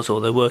bars, or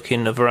they work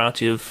in a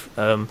variety of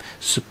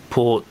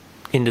support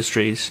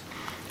industries.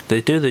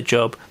 They do their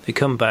job, they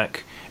come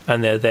back,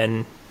 and they're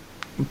then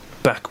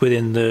back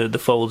within the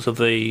folds of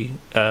the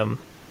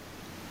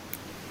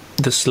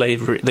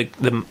slavery,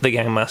 the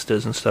gang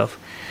masters and stuff.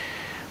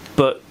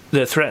 But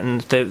they're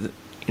threatened.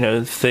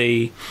 If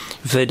they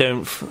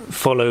don't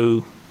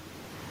follow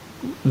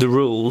the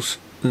rules,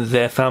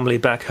 their family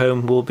back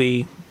home will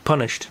be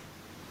punished.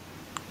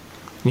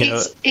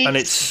 And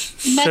it's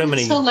so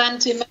many mental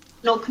and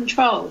emotional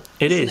control.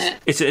 It is.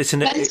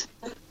 It?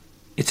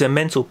 It's a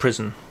mental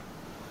prison.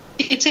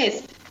 It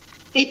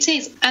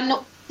is, and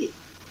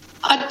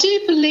I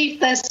do believe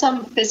there's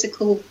some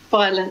physical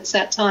violence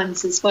at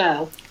times as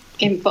well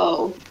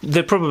involved.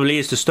 There probably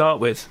is to start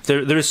with.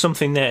 There is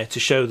something there to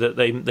show that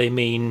they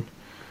mean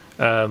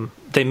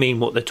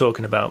what they're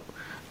talking about,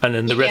 and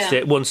then the rest of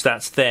it. Once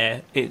that's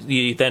there,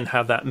 you then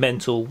have that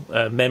mental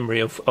memory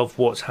of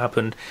what's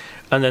happened,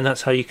 and then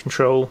that's how you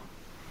control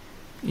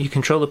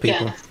the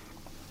people. Yeah.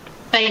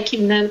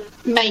 Making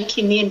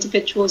the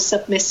individual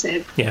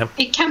submissive. Yeah.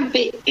 It can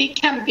be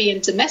in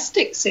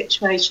domestic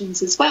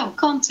situations as well,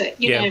 can't it?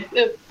 You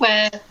know,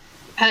 where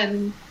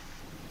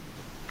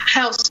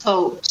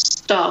household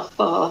staff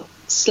are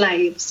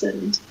slaves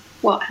and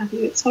what have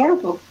you. It's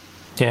horrible.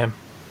 Yeah.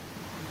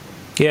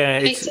 Yeah.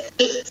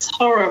 It's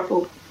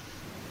horrible.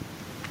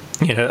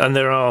 And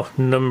there are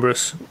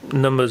numbers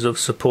of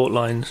support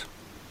lines,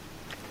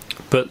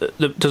 but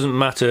it doesn't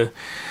matter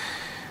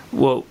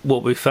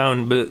what we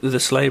found. But the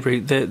slavery,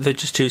 they're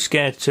just too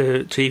scared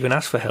to even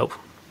ask for help,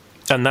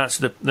 and that's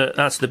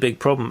the big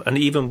problem. And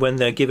even when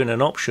they're given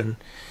an option,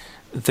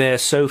 they're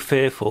so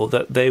fearful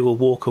that they will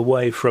walk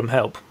away from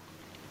help.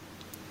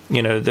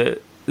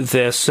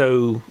 they're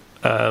so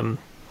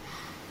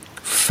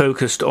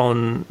focused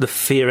on the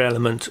fear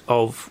element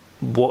of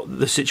what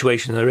the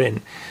situation they're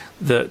in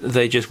that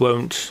they just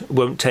won't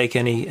take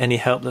any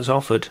help that's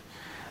offered.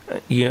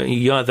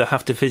 You either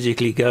have to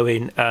physically go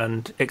in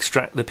and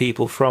extract the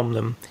people from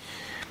them,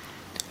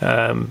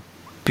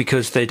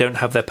 because they don't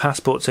have their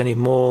passports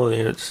anymore.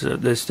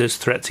 There's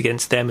threats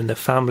against them and their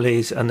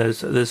families, and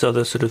there's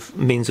other sort of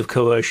means of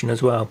coercion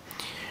as well.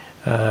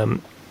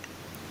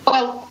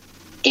 Well,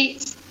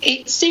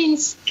 it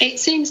seems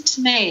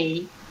to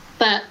me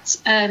that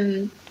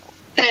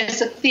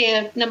there's a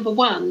fear, number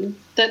one,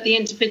 that the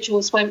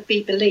individuals won't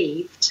be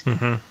believed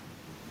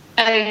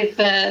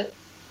over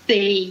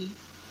the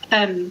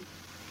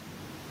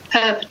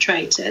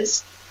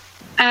perpetrators,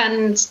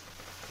 and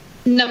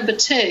number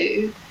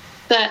two,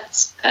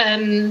 that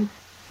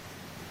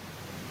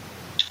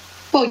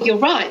well, you're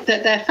right,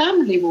 that their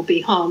family will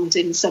be harmed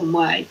in some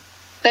way.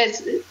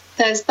 There's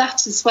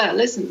that as well,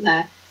 isn't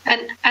there?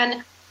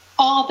 And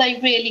are they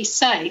really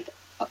safe?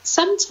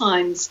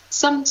 Sometimes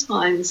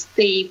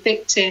the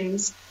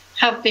victims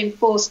have been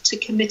forced to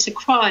commit a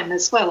crime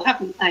as well,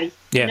 haven't they?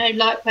 Yeah.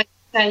 Like they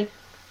say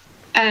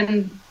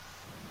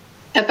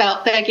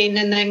about begging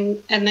and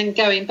then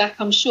going back.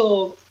 I'm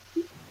sure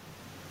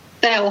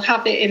they'll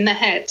have it in their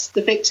heads.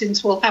 The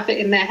victims will have it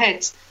in their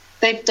heads.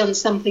 They've done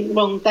something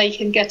wrong. They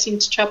can get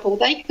into trouble.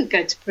 They could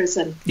go to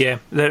prison. Yeah,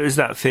 there is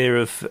that fear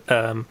of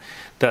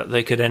that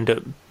they could end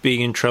up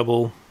being in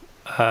trouble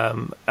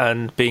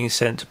and being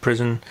sent to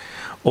prison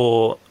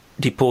or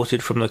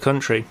deported from the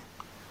country,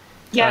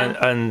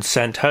 and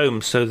sent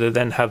home. So they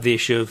then have the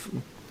issue of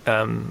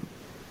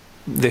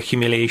the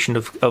humiliation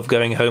of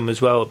going home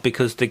as well,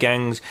 because the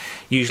gangs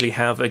usually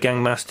have a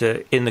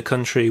gangmaster in the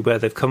country where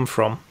they've come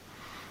from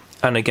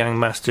and a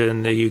gangmaster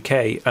in the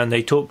UK, and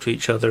they talk to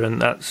each other, and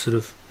that's sort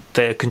of,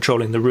 they're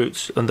controlling the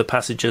routes and the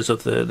passages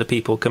of the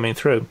people coming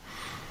through.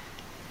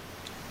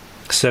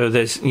 So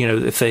there's,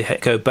 if they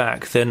go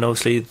back, then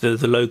obviously the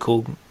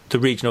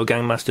regional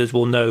gangmasters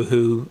will know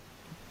who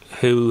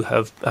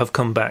have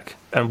come back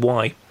and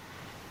why.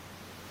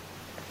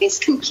 It's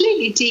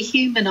completely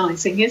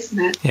dehumanising, isn't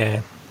it?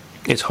 Yeah,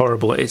 it's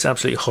horrible. It's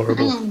absolutely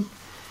horrible.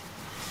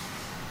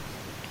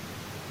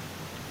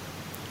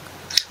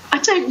 I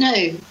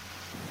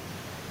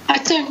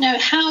don't know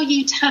how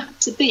you'd have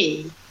to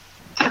be.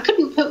 I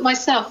couldn't put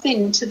myself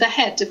into the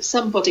head of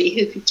somebody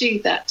who could do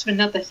that to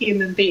another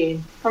human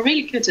being. I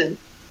really couldn't.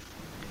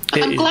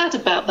 I'm glad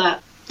about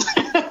that.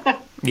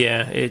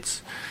 Yeah,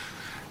 it's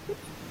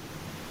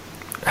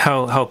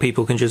how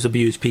people can just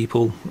abuse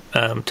people,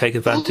 take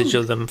advantage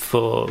of them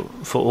for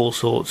all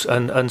sorts,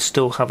 and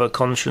still have a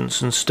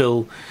conscience and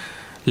still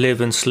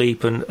live and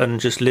sleep and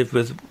just live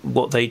with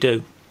what they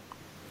do.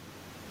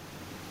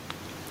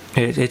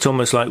 It's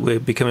almost like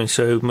we're becoming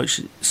so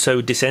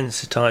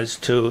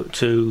desensitized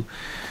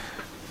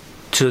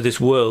to this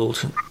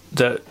world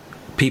that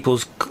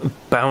people's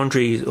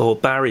boundaries or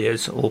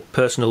barriers or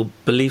personal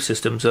belief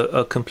systems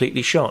are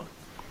completely shot,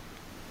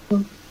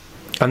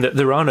 and that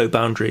there are no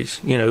boundaries.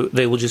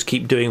 They will just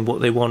keep doing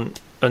what they want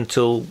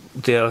until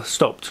they are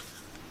stopped.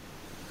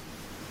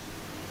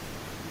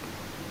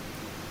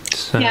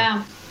 So.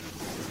 Yeah.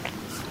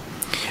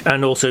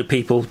 And also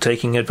people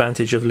taking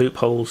advantage of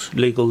legal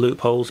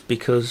loopholes,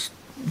 because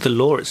the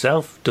law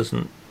itself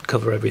doesn't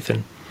cover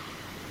everything.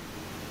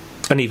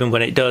 And even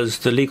when it does,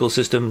 the legal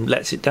system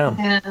lets it down.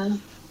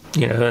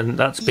 Yeah. And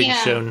that's been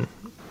shown.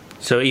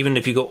 So even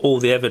if you've got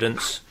all the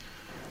evidence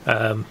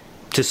to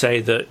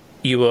say that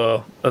you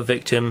are a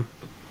victim,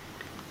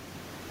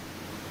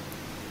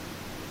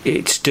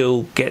 it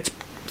still gets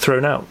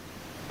thrown out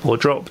or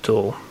dropped,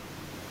 or...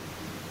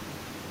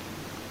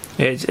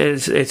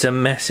 It's a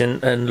mess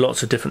in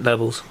lots of different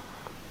levels.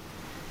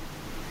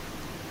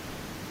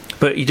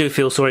 But you do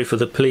feel sorry for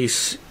the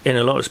police in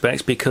a lot of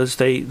respects, because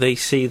they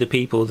see the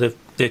people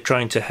they're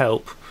trying to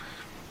help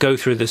go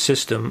through the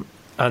system,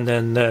 and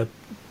then they're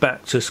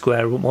back to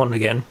square one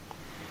again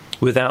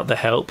without the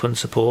help and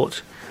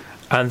support.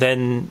 And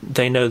then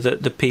they know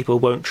that the people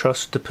won't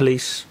trust the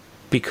police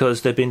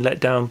because they've been let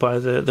down by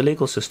the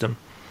legal system.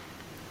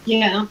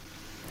 Yeah.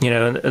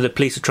 And the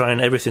police are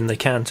trying everything they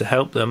can to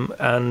help them,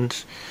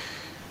 and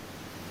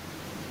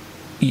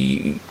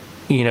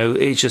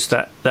it's just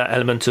that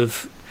element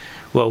of,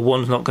 well,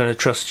 one's not going to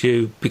trust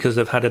you because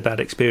they've had a bad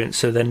experience,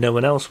 so then no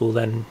one else will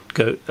then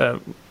go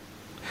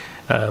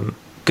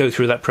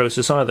through that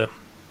process either.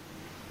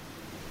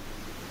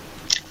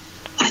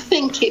 I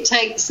think it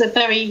takes a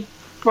very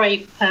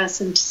brave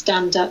person to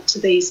stand up to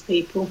these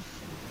people.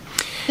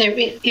 It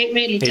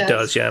really does. It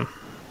does, yeah.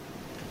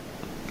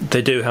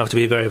 They do have to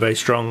be very, very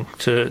strong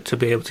to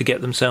be able to get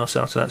themselves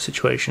out of that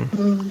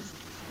situation.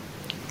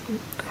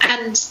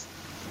 And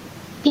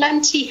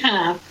plenty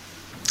have,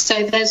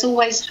 so there's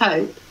always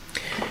hope.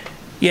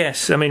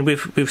 Yes, I mean,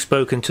 we've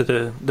spoken to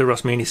the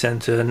Rosmini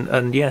Centre,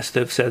 and yes,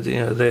 they've said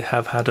they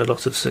have had a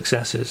lot of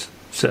successes.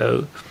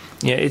 So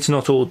yeah, it's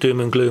not all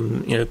doom and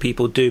gloom.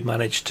 People do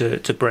manage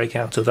to break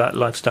out of that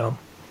lifestyle,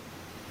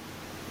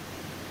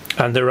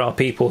 and there are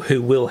people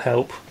who will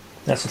help.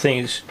 That's the thing,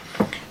 is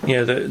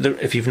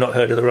if you've not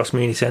heard of the Ross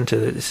Community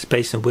Centre, it's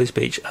based in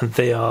Wisbech, and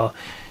they are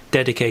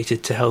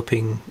dedicated to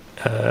helping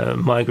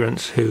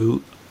migrants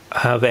who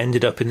have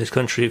ended up in this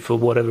country for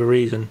whatever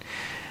reason,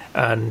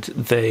 and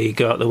they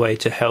go out the way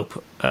to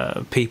help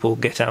people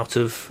get out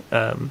of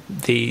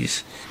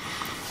these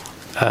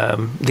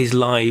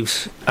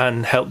lives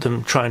and help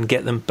them, try and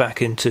get them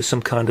back into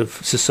some kind of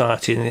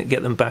society and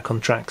get them back on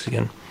tracks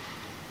again.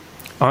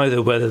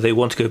 Either whether they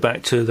want to go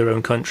back to their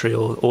own country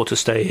or to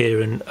stay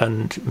here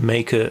and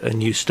make a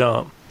new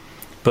start.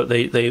 But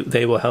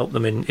they will help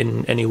them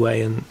in any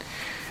way, and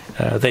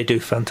they do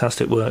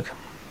fantastic work.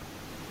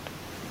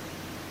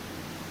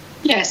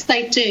 Yes,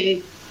 they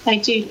do. They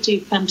do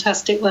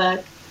fantastic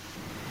work.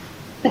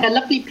 They're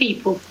lovely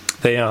people.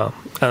 They are,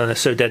 and they're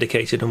so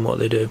dedicated in what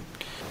they do.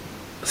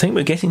 I think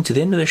we're getting to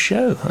the end of the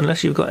show,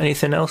 unless you've got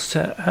anything else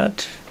to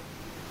add.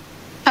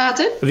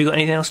 Pardon? Have you got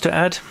anything else to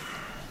add?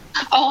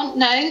 Oh,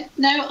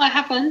 no, I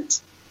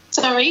haven't.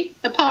 Sorry,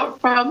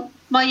 apart from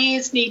my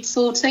ears need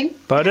sorting.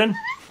 Pardon?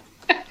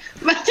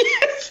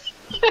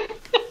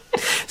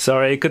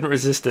 Sorry, I couldn't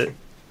resist it.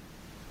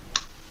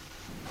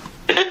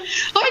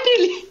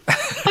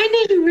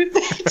 I nearly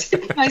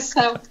repeated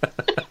myself.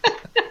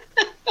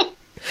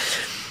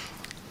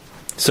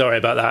 Sorry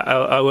about that.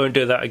 I won't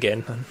do that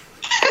again.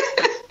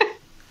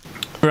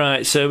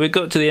 Right, so we've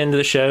got to the end of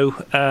the show.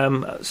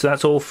 So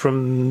that's all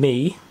from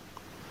me.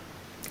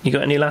 You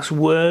got any last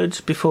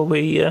words before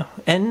we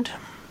end?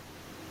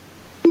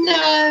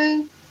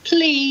 No,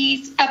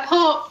 please.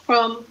 Apart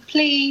from,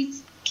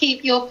 please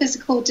keep your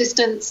physical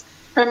distance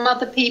from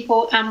other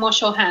people and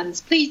wash your hands.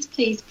 Please,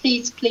 please,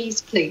 please,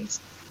 please, please.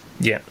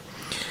 Yeah.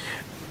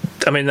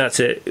 I mean, that's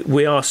it.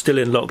 We are still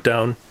in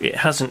lockdown. It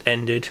hasn't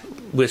ended.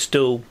 We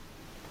still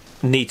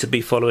need to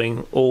be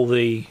following all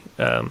the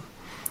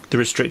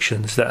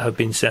restrictions that have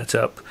been set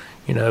up.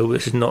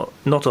 This is not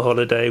a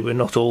holiday. We're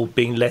not all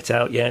being let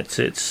out yet.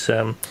 It's,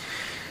 the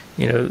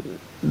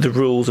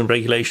rules and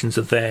regulations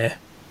are there.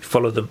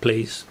 Follow them,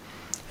 please,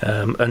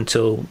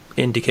 until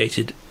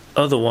indicated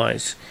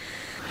otherwise.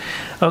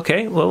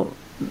 Okay, well,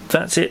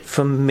 that's it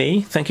from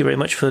me. Thank you very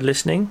much for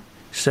listening.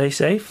 Stay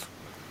safe.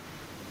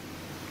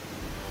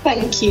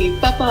 Thank you.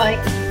 Bye-bye.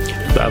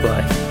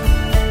 Bye-bye.